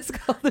 Så det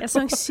skal du få. Jeg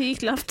sang sykt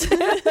lavt.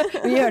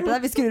 Vi hørte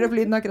deg, vi skrur opp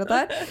lyden akkurat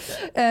her.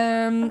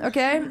 Ok,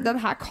 den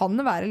her kan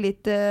være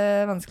litt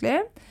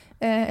vanskelig.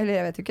 Eller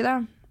jeg vet jo ikke det.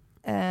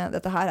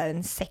 Dette her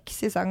en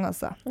sexy sang,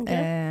 altså.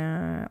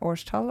 Okay.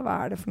 Årstall,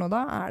 hva det for noe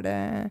da?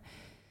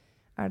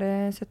 Er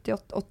det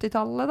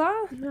 70-80-tallet da?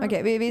 Ja. Ok,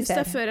 vi ser. Hvis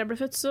det før jeg ble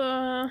født, så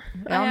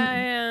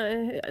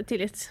jeg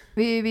tilgitt.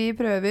 Vi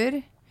prøver.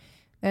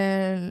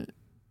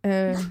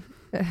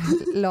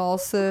 La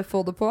oss få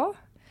det på.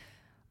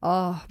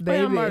 Baby.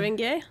 Ja, Marvin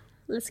Gaye.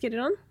 Let's get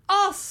it on.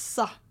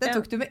 Assa! Det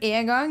tok du med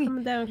en gang. Ja, men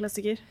det jo en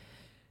klassiker.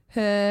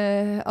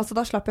 Altså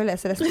da slapp jeg å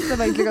lese resten. Det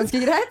var egentlig ganske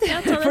greit. Ja,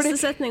 ta neste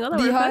setning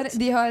også,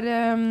 de har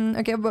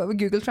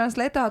Google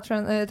Translate har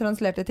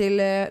translert det til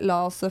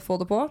la oss få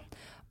det på.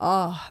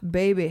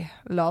 Baby,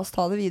 la oss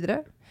ta det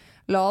videre.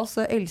 La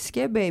oss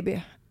elske, baby.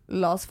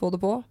 La oss få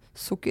det på.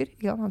 Sukker,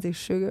 ikke sant? Han sier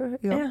sugar,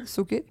 ikke sant?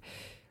 Sukker.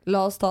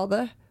 La oss ta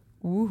det.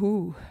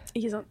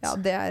 Ikke sant? Ja,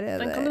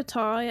 den kan du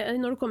ta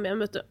når du kommer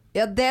hjem, vet du.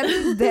 Ja, den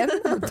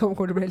Tom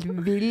kommer til å bli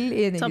helt vill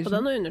i Ta på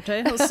deg noe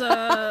undertøy, og så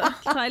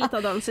tar jeg litt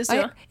av dans i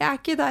stua. Jeg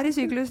ikke der i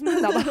syklusen.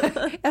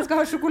 Jeg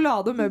skal ha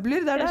sjokolade og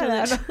møbler. Jeg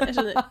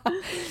skjønner.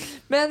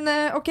 Men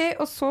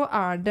ok, og så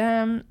det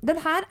den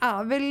her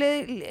vel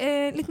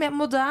litt mer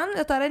modern.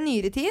 Dette en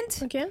nyere tid.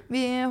 Okay.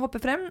 Vi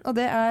hopper frem, og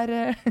det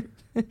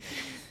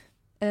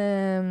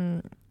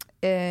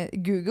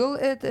Google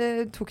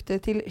tok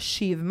det til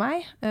skyv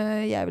meg.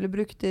 Jeg ville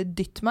brukt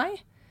dytt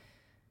meg.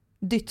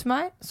 Dytt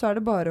meg, så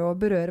det bare å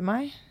berøre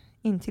meg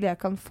inntil jeg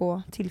kan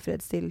få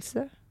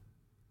tilfredsstillelse.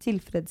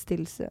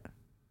 Tilfredsstillelse.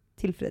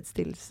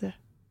 Tilfredsstillelse.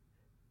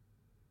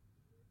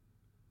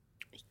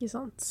 Ikke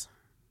sant.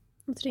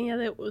 Nå trenger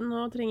jeg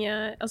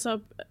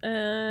altså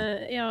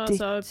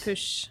altså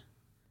push.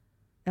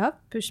 Ja.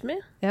 Push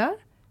me. Ja.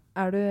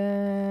 Er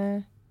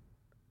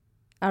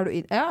du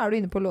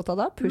inne på låta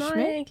da? Push Nei,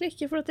 me? Nei, egentlig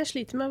ikke, for jeg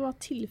sliter med hva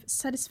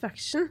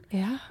satisfaction.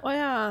 Ja.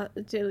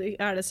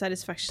 Det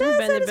satisfaction?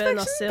 Benny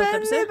Benassi.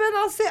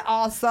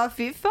 Altså,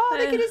 fy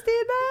faen,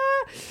 Kristine!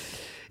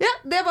 Ja,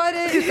 det var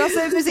ukas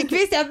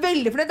musikkquiz. Jeg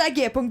veldig fornøyd. Det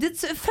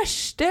G-punktets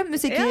første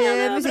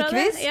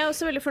musikkquiz. Jeg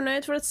også veldig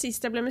fornøyd, for at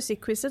sist jeg ble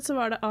musikkquizet, så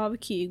var det av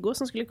Kygo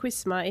som skulle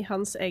quize meg i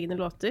hans egne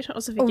låter,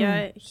 og så fikk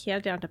jeg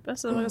helt jernteppe,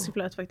 så det var ganske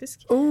flaut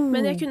faktisk.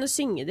 Men jeg kunne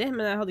synge de,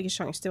 men jeg hadde ikke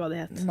sjans til hva de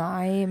het.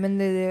 Nei, men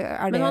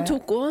Men han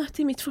tok også,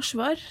 til mitt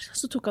forsvar,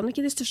 så tok han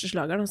ikke de største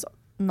slagerne, altså.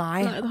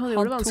 Nei, han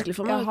gjorde det vanskelig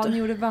for meg. Ja, han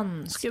gjorde det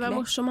vanskelig. Skulle være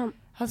morsom, han.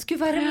 Han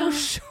skulle være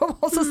morsom,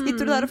 og så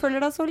sitter du der og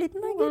følger deg så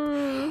liten.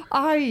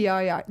 Ai.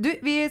 Du,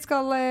 vi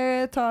skal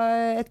ta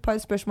et par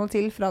spørsmål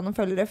til fra noen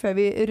følgere før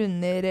vi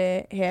runder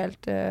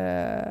helt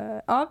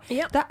av.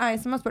 Ja. Det er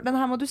en som har spurt, den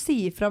her må du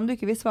si ifra om du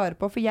ikke vil svare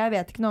på, for jeg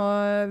vet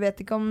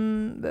ikke om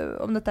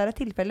dette er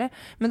et tilfelle,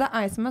 men det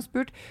er en som har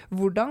spurt,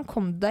 hvordan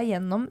kom du deg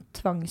gjennom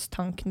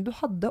tvangstanken du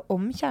hadde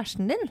om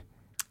kjæresten din?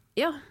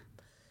 Ja.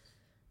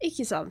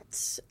 Ikke sant.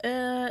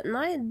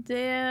 Nei,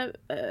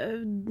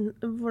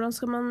 hvordan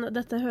skal man...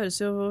 Dette høres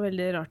jo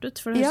veldig rart ut,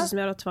 for det høres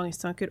som jeg har hatt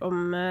tvangstanker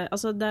om...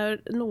 altså, det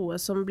er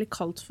noe som blir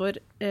kalt for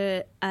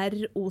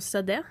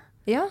ROCD.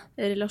 Ja.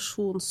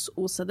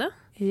 Relasjons-OCD.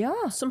 Ja.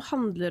 Som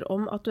handler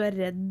om at du er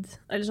redd,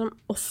 eller som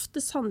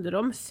oftest handler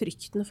om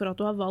frykten for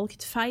at du har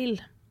valgt feil.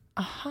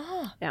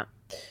 Aha. Ja.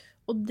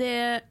 Og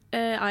det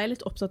er jeg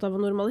litt opptatt av å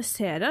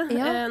normalisere.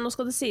 Ja. Nå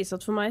skal det sies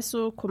at for meg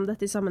så kom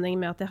dette i sammenheng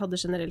med at jeg hadde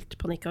generelt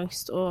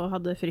panikkangst og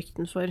hadde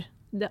frykten for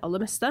det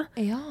aller meste.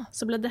 Ja.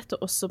 Så ble dette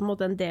også på en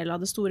måte en del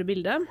av det store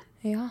bildet,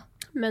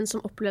 men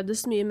som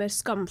opplevdes mye mer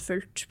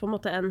skamfullt på en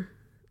måte enn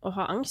å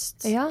ha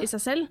angst i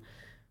seg selv.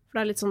 For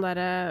det er litt sånn der...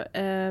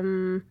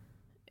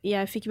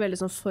 jeg fikk veldig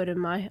sånn for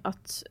meg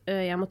at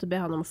jeg måtte be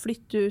han om å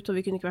flytte ut, og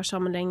vi kunne ikke være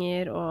sammen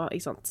lenger, og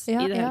ikke sant, i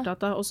det hele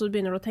tatt da. Og så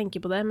begynner du å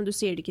tenke på det, men du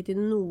sier det ikke til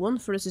noen,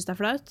 for du synes det er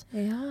flaut.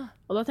 Ja.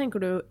 Og da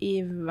tenker du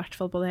i hvert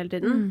fall på det hele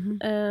tiden.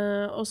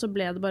 Og så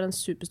ble det bare en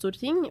superstor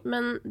ting,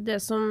 men det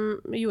som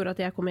gjorde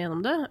at jeg kom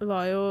igjennom det,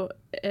 var jo,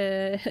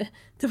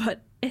 det var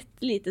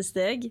et lite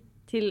steg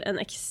til en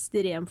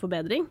ekstrem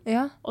forbedring,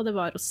 og det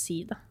var å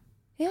si det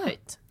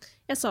høyt.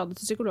 Jeg sa det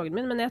til psykologen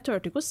min, men jeg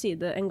tørte ikke å si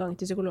det en gang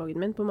til psykologen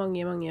min på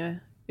mange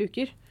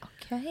uker.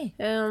 Okay.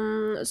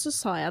 Så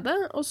sa jeg det,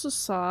 og så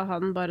sa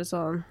han bare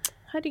sånn,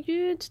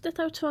 herregud, dette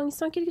er jo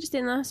tvangstanker,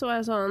 Kristine. Så var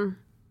jeg sånn...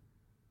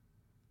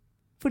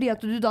 Fordi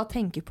at du da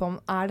tenker på om,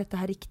 er dette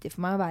her riktig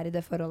for meg å være i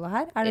det forholdet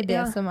her? Er det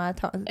det som er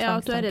tvangstanken? Ja,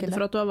 at du er redd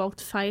for at du har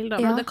valgt feil da.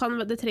 Men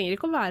det trenger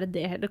ikke å være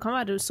det her. Det kan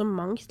være så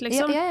mangt,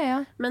 liksom.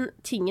 Men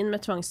tingen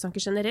med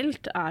tvangstanker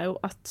generelt er jo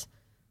at...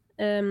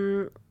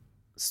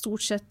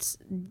 stort sett,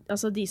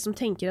 altså de som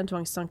tenker en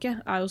tvangstanke,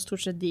 er jo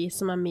stort sett de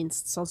som er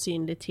minst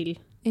sannsynlig til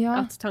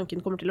at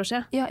tanken kommer til å skje.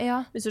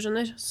 Hvis du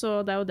skjønner.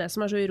 Så det er jo det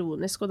som er så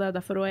ironisk, og det er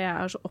derfor også jeg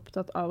er så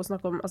opptatt av å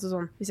snakke om, altså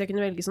sånn, hvis jeg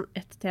kunne velge sånn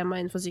ett tema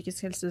innenfor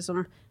psykisk helse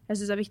som jeg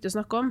synes er viktig å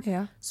snakke om,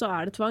 så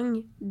er det tvang.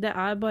 Det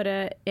er bare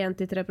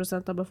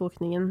 1-3% av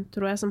befolkningen,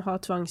 tror jeg, som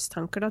har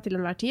tvangstanker da, til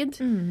enhver tid.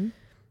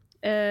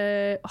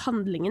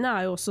 Handlingene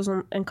er jo også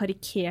sånn en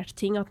karikert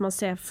ting, at man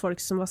ser folk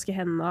som vasker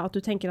hendene, at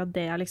du tenker at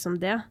det er liksom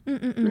det.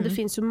 Men det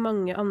finnes jo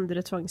mange andre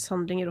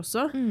tvangshandlinger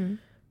også.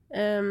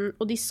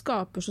 Og de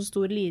skaper så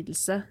stor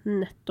lidelse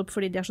nettopp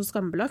fordi de er så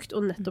skambelagt,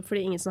 og nettopp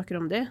fordi ingen snakker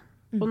om de.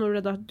 Og når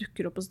det da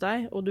dukker opp hos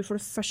deg, og du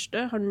for det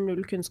første har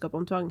null kunnskap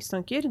om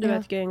tvangstanker, du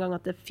vet ikke engang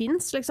at det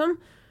finnes, liksom.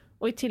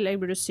 Og i tillegg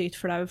blir du sykt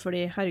flau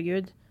fordi,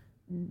 herregud,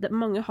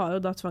 mange har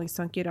jo da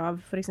tvangstanker av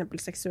for eksempel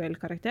seksuell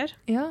karakter.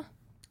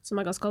 Som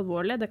er ganske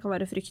alvorlig. Det kan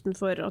være frykten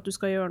for at du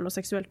skal gjøre noe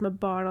seksuelt med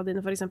barna dine,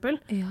 for eksempel.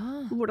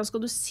 Hvordan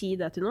skal du si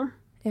det til noen?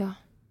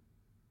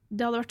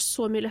 Det hadde vært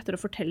så mye lettere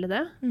å fortelle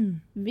det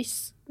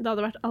hvis det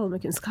hadde vært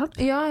allmennkunnskap.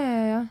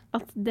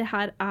 At det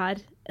her er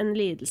en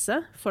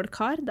lidelse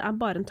folk har. Det er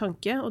bare en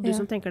tanke, og du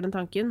som tenker den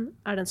tanken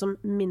er den som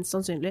minst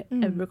sannsynlig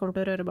ever kommer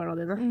til å røre barna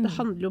dine. Det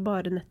handler jo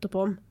bare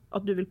nettopp om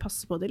at du vil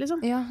passe på det,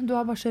 liksom. Ja, du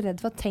er bare så redd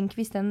for at tenk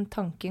hvis den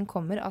tanken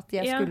kommer at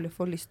jeg skulle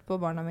få lyst på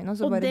barna mine, og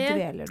så bare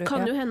dveler du. Og det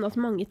kan jo hende at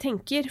mange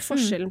tenker.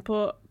 Forskjellen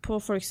på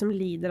folk som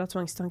lider av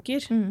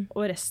tvangstanker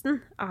og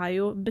resten er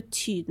jo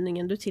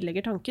betydningen du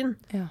tillegger tanken.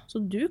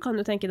 Så du kan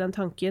jo tenke den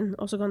tanken,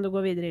 og så kan du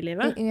gå videre i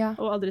livet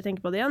og aldri tenke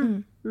på det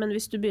igjen. Men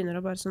hvis du begynner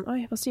å bare sånn,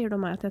 oi, hva sier du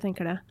om meg at jeg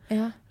tenker det?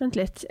 Vent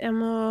litt,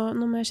 nå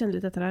må jeg kjenne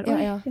litt etter her.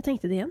 Oi, jeg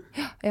tenkte det igjen.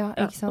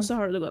 Ikke sant? Og så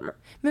har du det gående.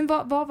 Men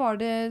hva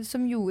var det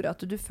som gjorde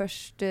at du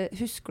først,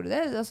 husker du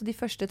det? Altså de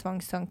første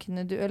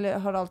tvangstankene eller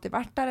har det alltid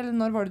vært der, eller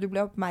når var det du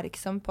ble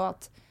oppmerksom på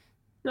at...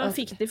 Jeg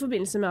fikk det i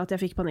forbindelse med at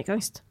jeg fikk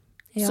panikkangst.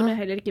 Som jeg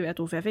heller ikke vet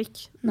hvorfor jeg fikk,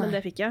 men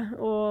det fikk jeg.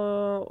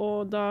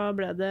 Og da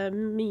ble det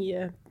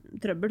mye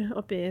trøbbel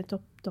oppe i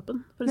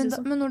toppen, for å si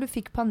sånn. Men når du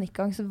fikk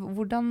panikkangst,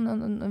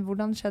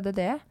 hvordan skjedde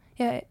det?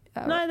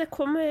 Nei, det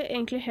kom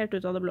egentlig helt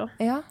ut av det blå.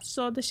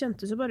 Så det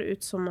kjentes jo bare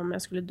ut som om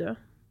jeg skulle dø.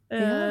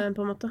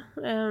 På en måte.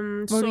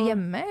 Var du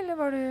hjemme, eller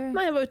var du...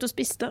 Nei, jeg var ute og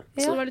spiste,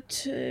 så det var litt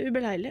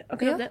ubeleilig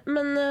akkurat det.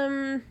 Men,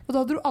 og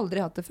da hadde du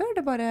aldri hatt det før?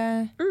 Det bare...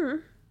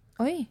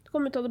 Oi. Det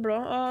kom ut av det blå,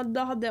 og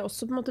da hadde jeg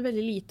også på en måte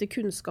veldig lite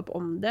kunnskap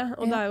om det.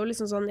 Og det er jo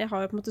liksom sånn, jeg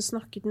har jo på en måte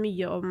snakket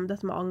mye om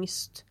dette med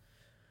angst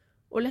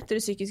og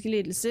lettere psykiske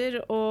lidelser,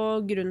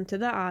 og grunnen til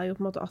det er jo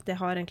på en måte at jeg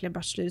har egentlig en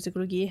bachelor i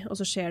psykologi, og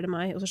så skjer det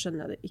meg, og så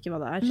skjønner jeg ikke hva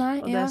det er.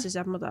 Og det synes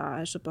jeg på en måte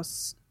er såpass,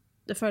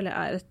 det føler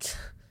jeg er et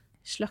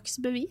slags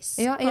bevis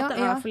på at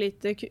det er for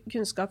lite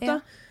kunnskap da.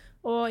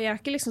 Og jeg er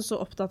ikke liksom så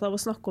opptatt av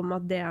å snakke om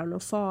at det er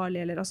noe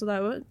farlig, eller altså det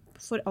er jo,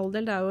 for all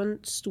del, det er jo en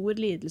stor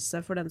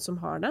lidelse for den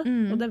som har det,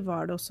 og det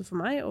var det også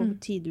for meg, og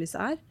tidvis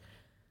er.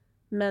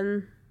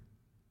 Men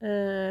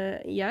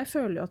jeg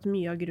føler jo at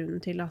mye av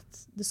grunnen til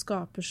at det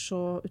skaper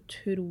så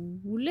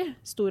utrolig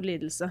stor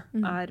lidelse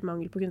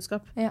mangel på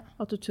kunnskap.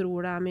 At du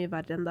tror det mye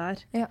verre enn det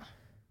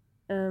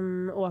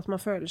og at man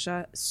føler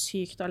seg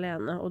sykt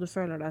alene, og du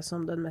føler deg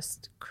som den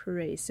mest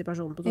crazy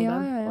personen på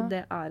kloden. Og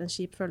det en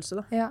kjip følelse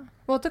da.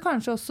 Og at det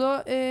kanskje også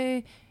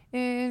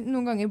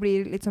noen ganger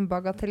blir litt sånn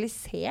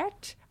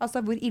bagatellisert.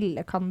 Altså, hvor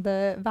ille kan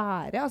det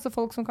være? Altså,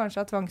 folk som kanskje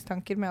har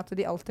tvangstanker med at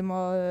de alltid må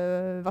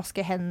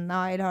vaske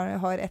hendene,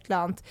 eller har et eller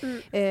annet.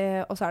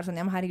 Og så det sånn,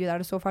 ja, men herregud,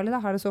 det så farlig da?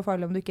 Er det så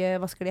farlig om du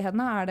ikke vasker de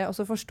hendene? Og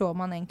så forstår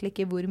man egentlig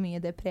ikke hvor mye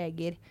det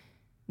preger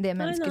det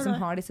mennesket som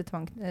har disse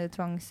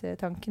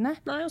tvangstankene.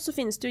 Nei, og så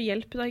finnes det jo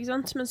hjelp da, ikke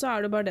sant? Men så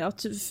det bare det at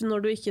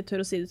når du ikke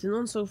tør å si det til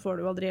noen, så får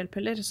du aldri hjelp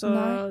heller. Så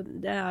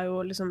det jo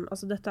liksom,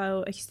 altså dette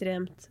jo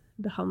ekstremt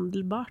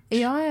behandelbart.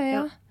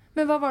 Ja.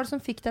 Men hva var det som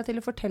fikk deg til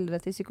å fortelle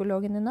det til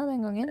psykologen din da,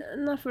 den gangen?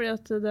 Nei, fordi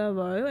at det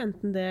var jo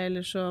enten det,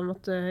 eller så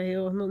måtte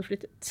jo noen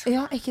flyttet.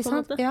 Ja, ikke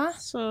sant? Ja.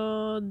 Så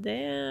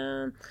det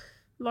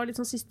var litt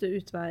sånn siste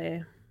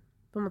utvei,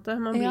 på en måte.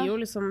 Man blir jo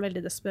liksom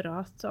veldig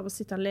desperat av å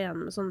sitte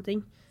alene med sånne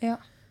ting. Ja.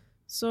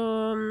 Så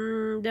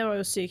det var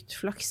jo sykt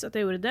flaks at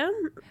jeg gjorde det,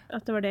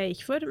 at det var det jeg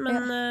gikk for.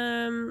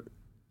 Men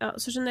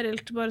så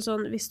generelt bare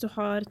sånn, hvis du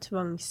har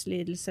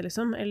tvangslidelse,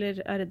 liksom, eller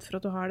redd for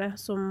at du har det,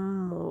 så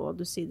må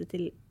du si det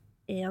til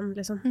en,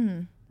 liksom.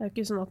 Det jo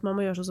ikke sånn at man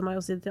må gjøre sånn som meg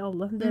og si det til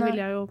alle. Det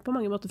vil jeg jo på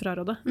mange måter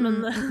fraråde. Men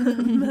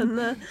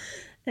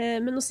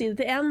å si det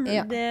til en,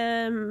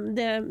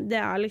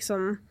 det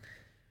liksom...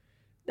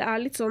 Det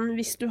litt sånn,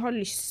 hvis du har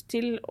lyst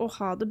til å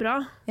ha det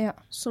bra,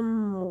 så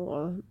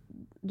må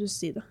du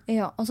si det.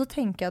 Ja, og så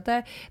tenker jeg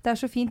at det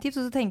så fint tips,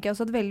 og så tenker jeg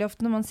også at veldig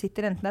ofte når man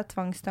sitter, enten det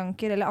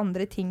tvangstanker eller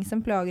andre ting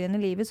som plager en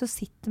i livet, så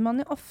sitter man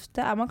jo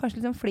ofte, man kanskje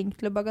liksom flink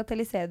til å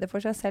bagatellisere det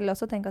for seg selv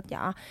også, og tenke at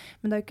ja,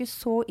 men det jo ikke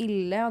så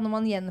ille, og når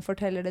man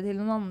gjenforteller det til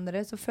noen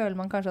andre, så føler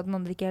man kanskje at den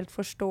andre ikke helt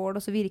forstår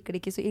det, og så virker det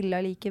ikke så ille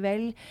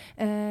allikevel.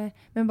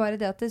 Men bare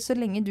det at så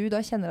lenge du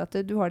da kjenner at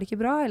du har det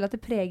ikke bra, eller at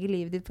det preger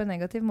livet ditt på en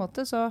negativ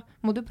måte, så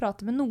må du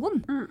prate med noen.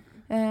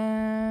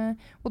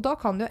 Og da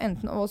kan du jo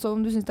enten, også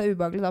om du synes det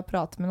ubehagelig da,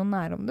 prate med noen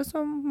nære om det,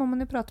 så må man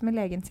jo prate med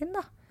legen sin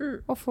da,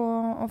 og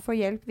få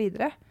hjelp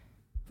videre.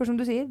 For som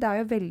du sier, det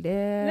jo veldig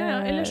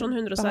eller sånn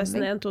 116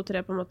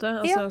 123 på en måte,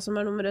 altså, som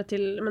nummeret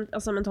til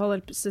mental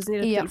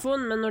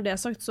hjelp-telefon, men når det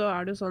sagt så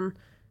det jo sånn,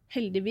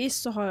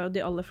 heldigvis så har jo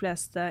de aller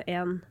fleste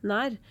en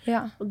nær,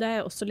 og det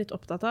jeg også litt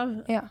opptatt av,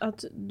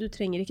 at du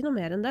trenger ikke noe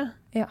mer enn det.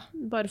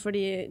 Bare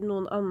fordi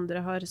noen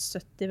andre har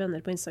 70 venner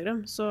på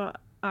Instagram, så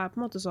på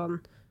en måte sånn,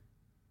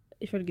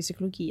 ifølge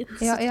psykologien,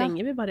 så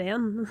trenger vi bare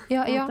en.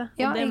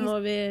 Og det må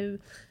vi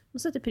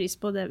sette pris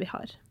på det vi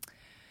har.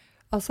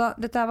 Altså,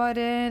 dette var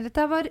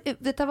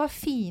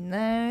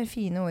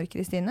fine ord,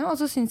 Kristine. Og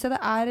så synes jeg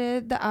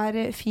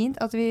det fint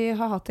at vi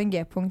har hatt en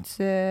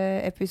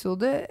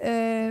G-punktsepisode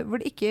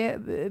hvor det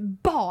ikke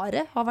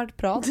bare har vært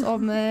prat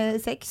om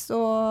sex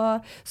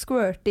og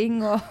squirting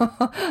og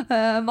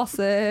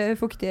masse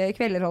fuktige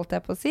kvelder, holdt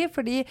jeg på å si.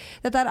 Fordi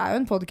dette jo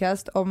en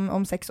podcast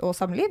om sex og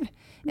samliv.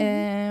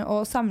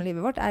 Og samlivet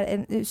vårt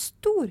en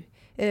stor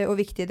og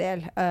viktig del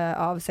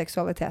av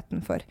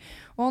seksualiteten for.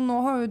 Og nå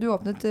har jo du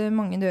åpnet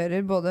mange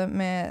dører, både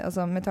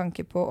med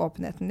tanke på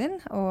åpenheten din,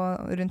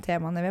 og rundt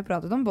temaene vi har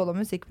pratet om, både om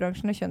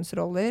musikkbransjen og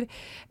kjønnsroller,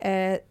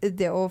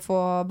 det å få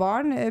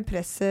barn,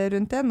 presset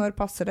rundt det, når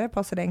passer det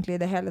egentlig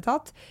i det hele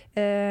tatt,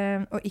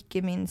 og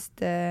ikke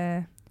minst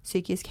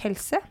psykisk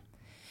helse.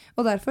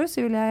 Og derfor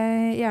så vil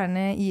jeg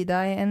gjerne gi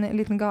deg en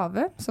liten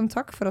gave, som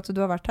takk for at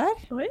du har vært her.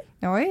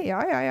 Oi,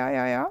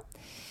 ja.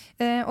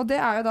 Og det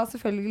jo da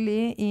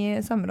selvfølgelig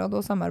i samråd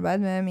og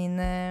samarbeid med min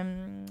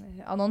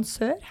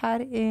annonsør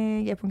her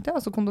i G-punktet,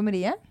 altså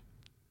kondomeriet.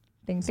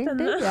 Ding.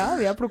 Ja,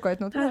 vi har plukket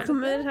ut noe til.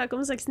 Her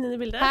kommer sexen inn i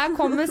bildet. Her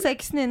kommer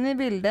sexen inn i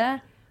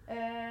bildet.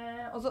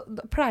 Og så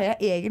pleier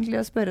jeg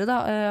egentlig å spørre da,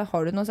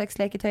 har du noe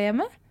sexleketøy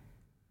hjemme?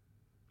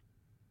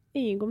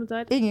 Ingen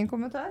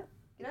kommentar.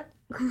 Greit.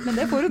 Men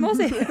det får du nå,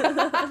 si.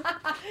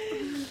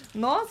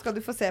 Nå skal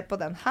du få se på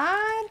den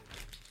her.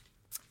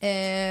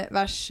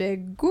 Vær så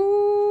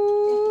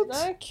god.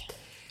 Takk.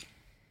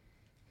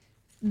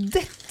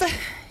 Dette,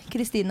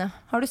 Kristine,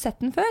 har du sett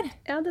den før?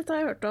 Ja, dette har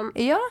jeg hørt om.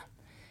 Ja,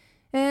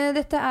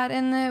 dette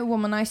en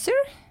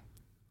womanizer,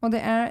 og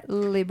det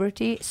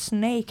Liberty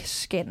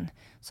Snakeskin.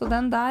 Så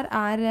den der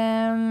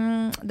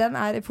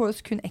den for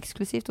oss kun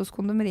eksklusivt hos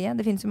kondomeriet.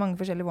 Det finnes jo mange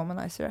forskjellige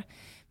womanizere.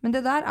 Men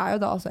det der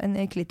jo da altså en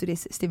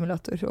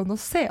klitorisstimulator. Og nå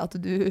ser jeg at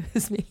du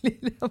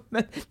smiler,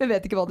 men jeg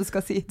vet ikke hva du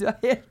skal si. Du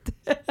helt...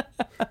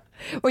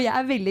 Og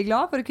jeg veldig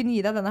glad for å kunne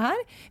gi deg denne her.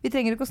 Vi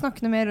trenger ikke å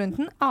snakke noe mer rundt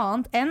den,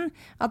 annet enn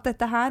at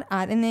dette her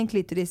en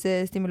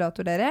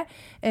klitorisstimulator, dere,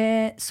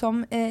 som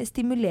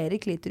stimulerer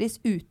klitoris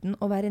uten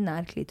å være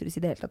nær klitoris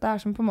i det hele tatt.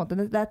 Det som på en måte,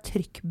 det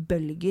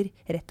trykkbølger,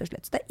 rett og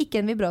slett. Så det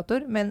ikke en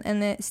vibrator, men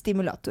en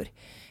stimulator.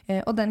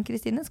 Og den,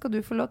 Kristine, skal du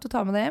få lov til å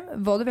ta med deg hjem.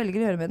 Hva du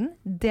velger å gjøre med den,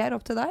 det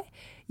opp til deg.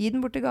 Gi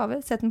den bort til gave,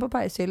 sett den på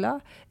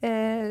peishylla,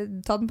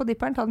 ta den på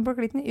dipperen, ta den på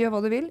klitten, gjør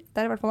hva du vil.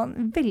 Det I hvert fall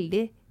en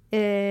veldig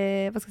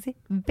et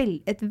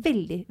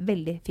veldig,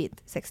 veldig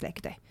fint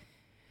sexleketøy.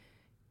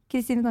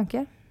 Kristine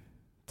Danke,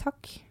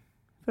 Takk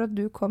for at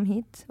du kom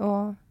hit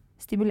og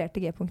stimulerte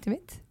G-punktet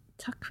mitt.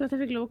 Takk for at jeg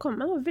fikk lov å komme.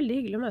 Det var veldig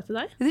hyggelig å møte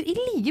deg. I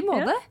like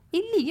måte.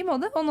 I like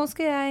måte. Og nå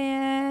skal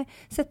jeg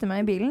sette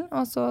meg i bilen,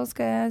 og så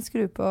skal jeg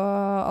skru på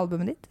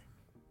albumet ditt.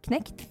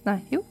 Knekt? Nei,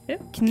 jo.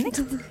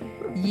 Knekt.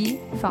 Gi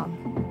faen.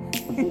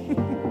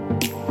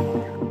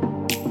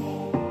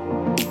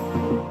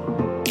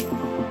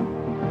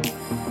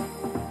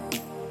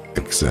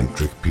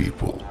 Eccentric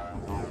people.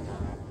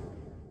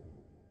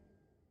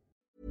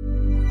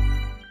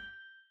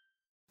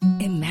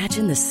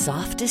 Imagine the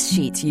softest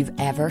sheets you've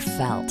ever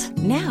felt.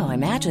 Now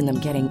imagine them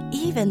getting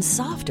even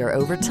softer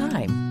over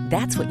time.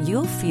 That's what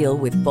you'll feel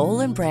with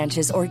Boll &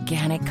 Branch's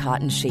organic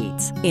cotton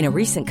sheets. In a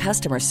recent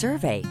customer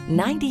survey,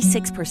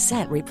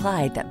 96%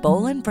 replied that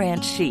Boll &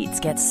 Branch sheets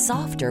get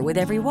softer with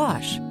every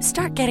wash.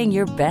 Start getting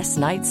your best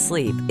night's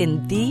sleep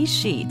in these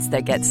sheets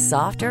that get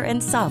softer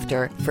and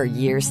softer for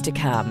years to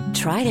come.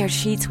 Try their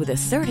sheets with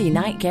a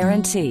 30-night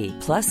guarantee.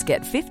 Plus,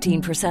 get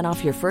 15%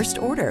 off your first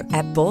order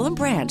at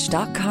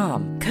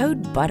bollandbranch.com.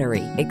 Code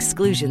BUTTERY.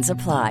 Exclusions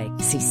apply.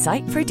 See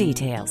site for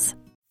details.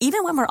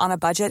 Even when we're on a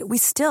budget, we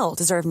still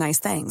deserve nice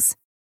things.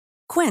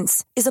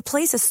 Quince is a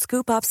place to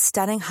scoop up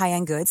stunning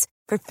high-end goods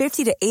for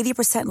 50 to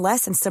 80%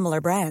 less than similar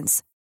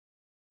brands.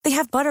 They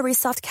have buttery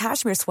soft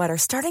cashmere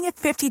sweaters starting at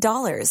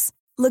 $50,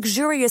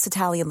 luxurious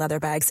Italian leather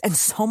bags, and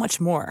so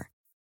much more.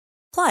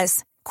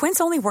 Plus,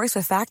 Quince only works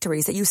with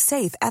factories that use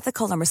safe,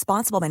 ethical, and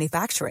responsible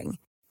manufacturing.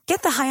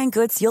 Get the high-end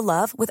goods you'll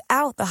love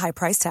without the high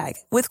price tag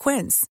with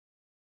Quince.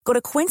 Go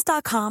to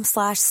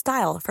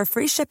quince.com/style for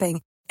free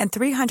shipping and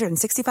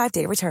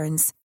 365-day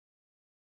returns.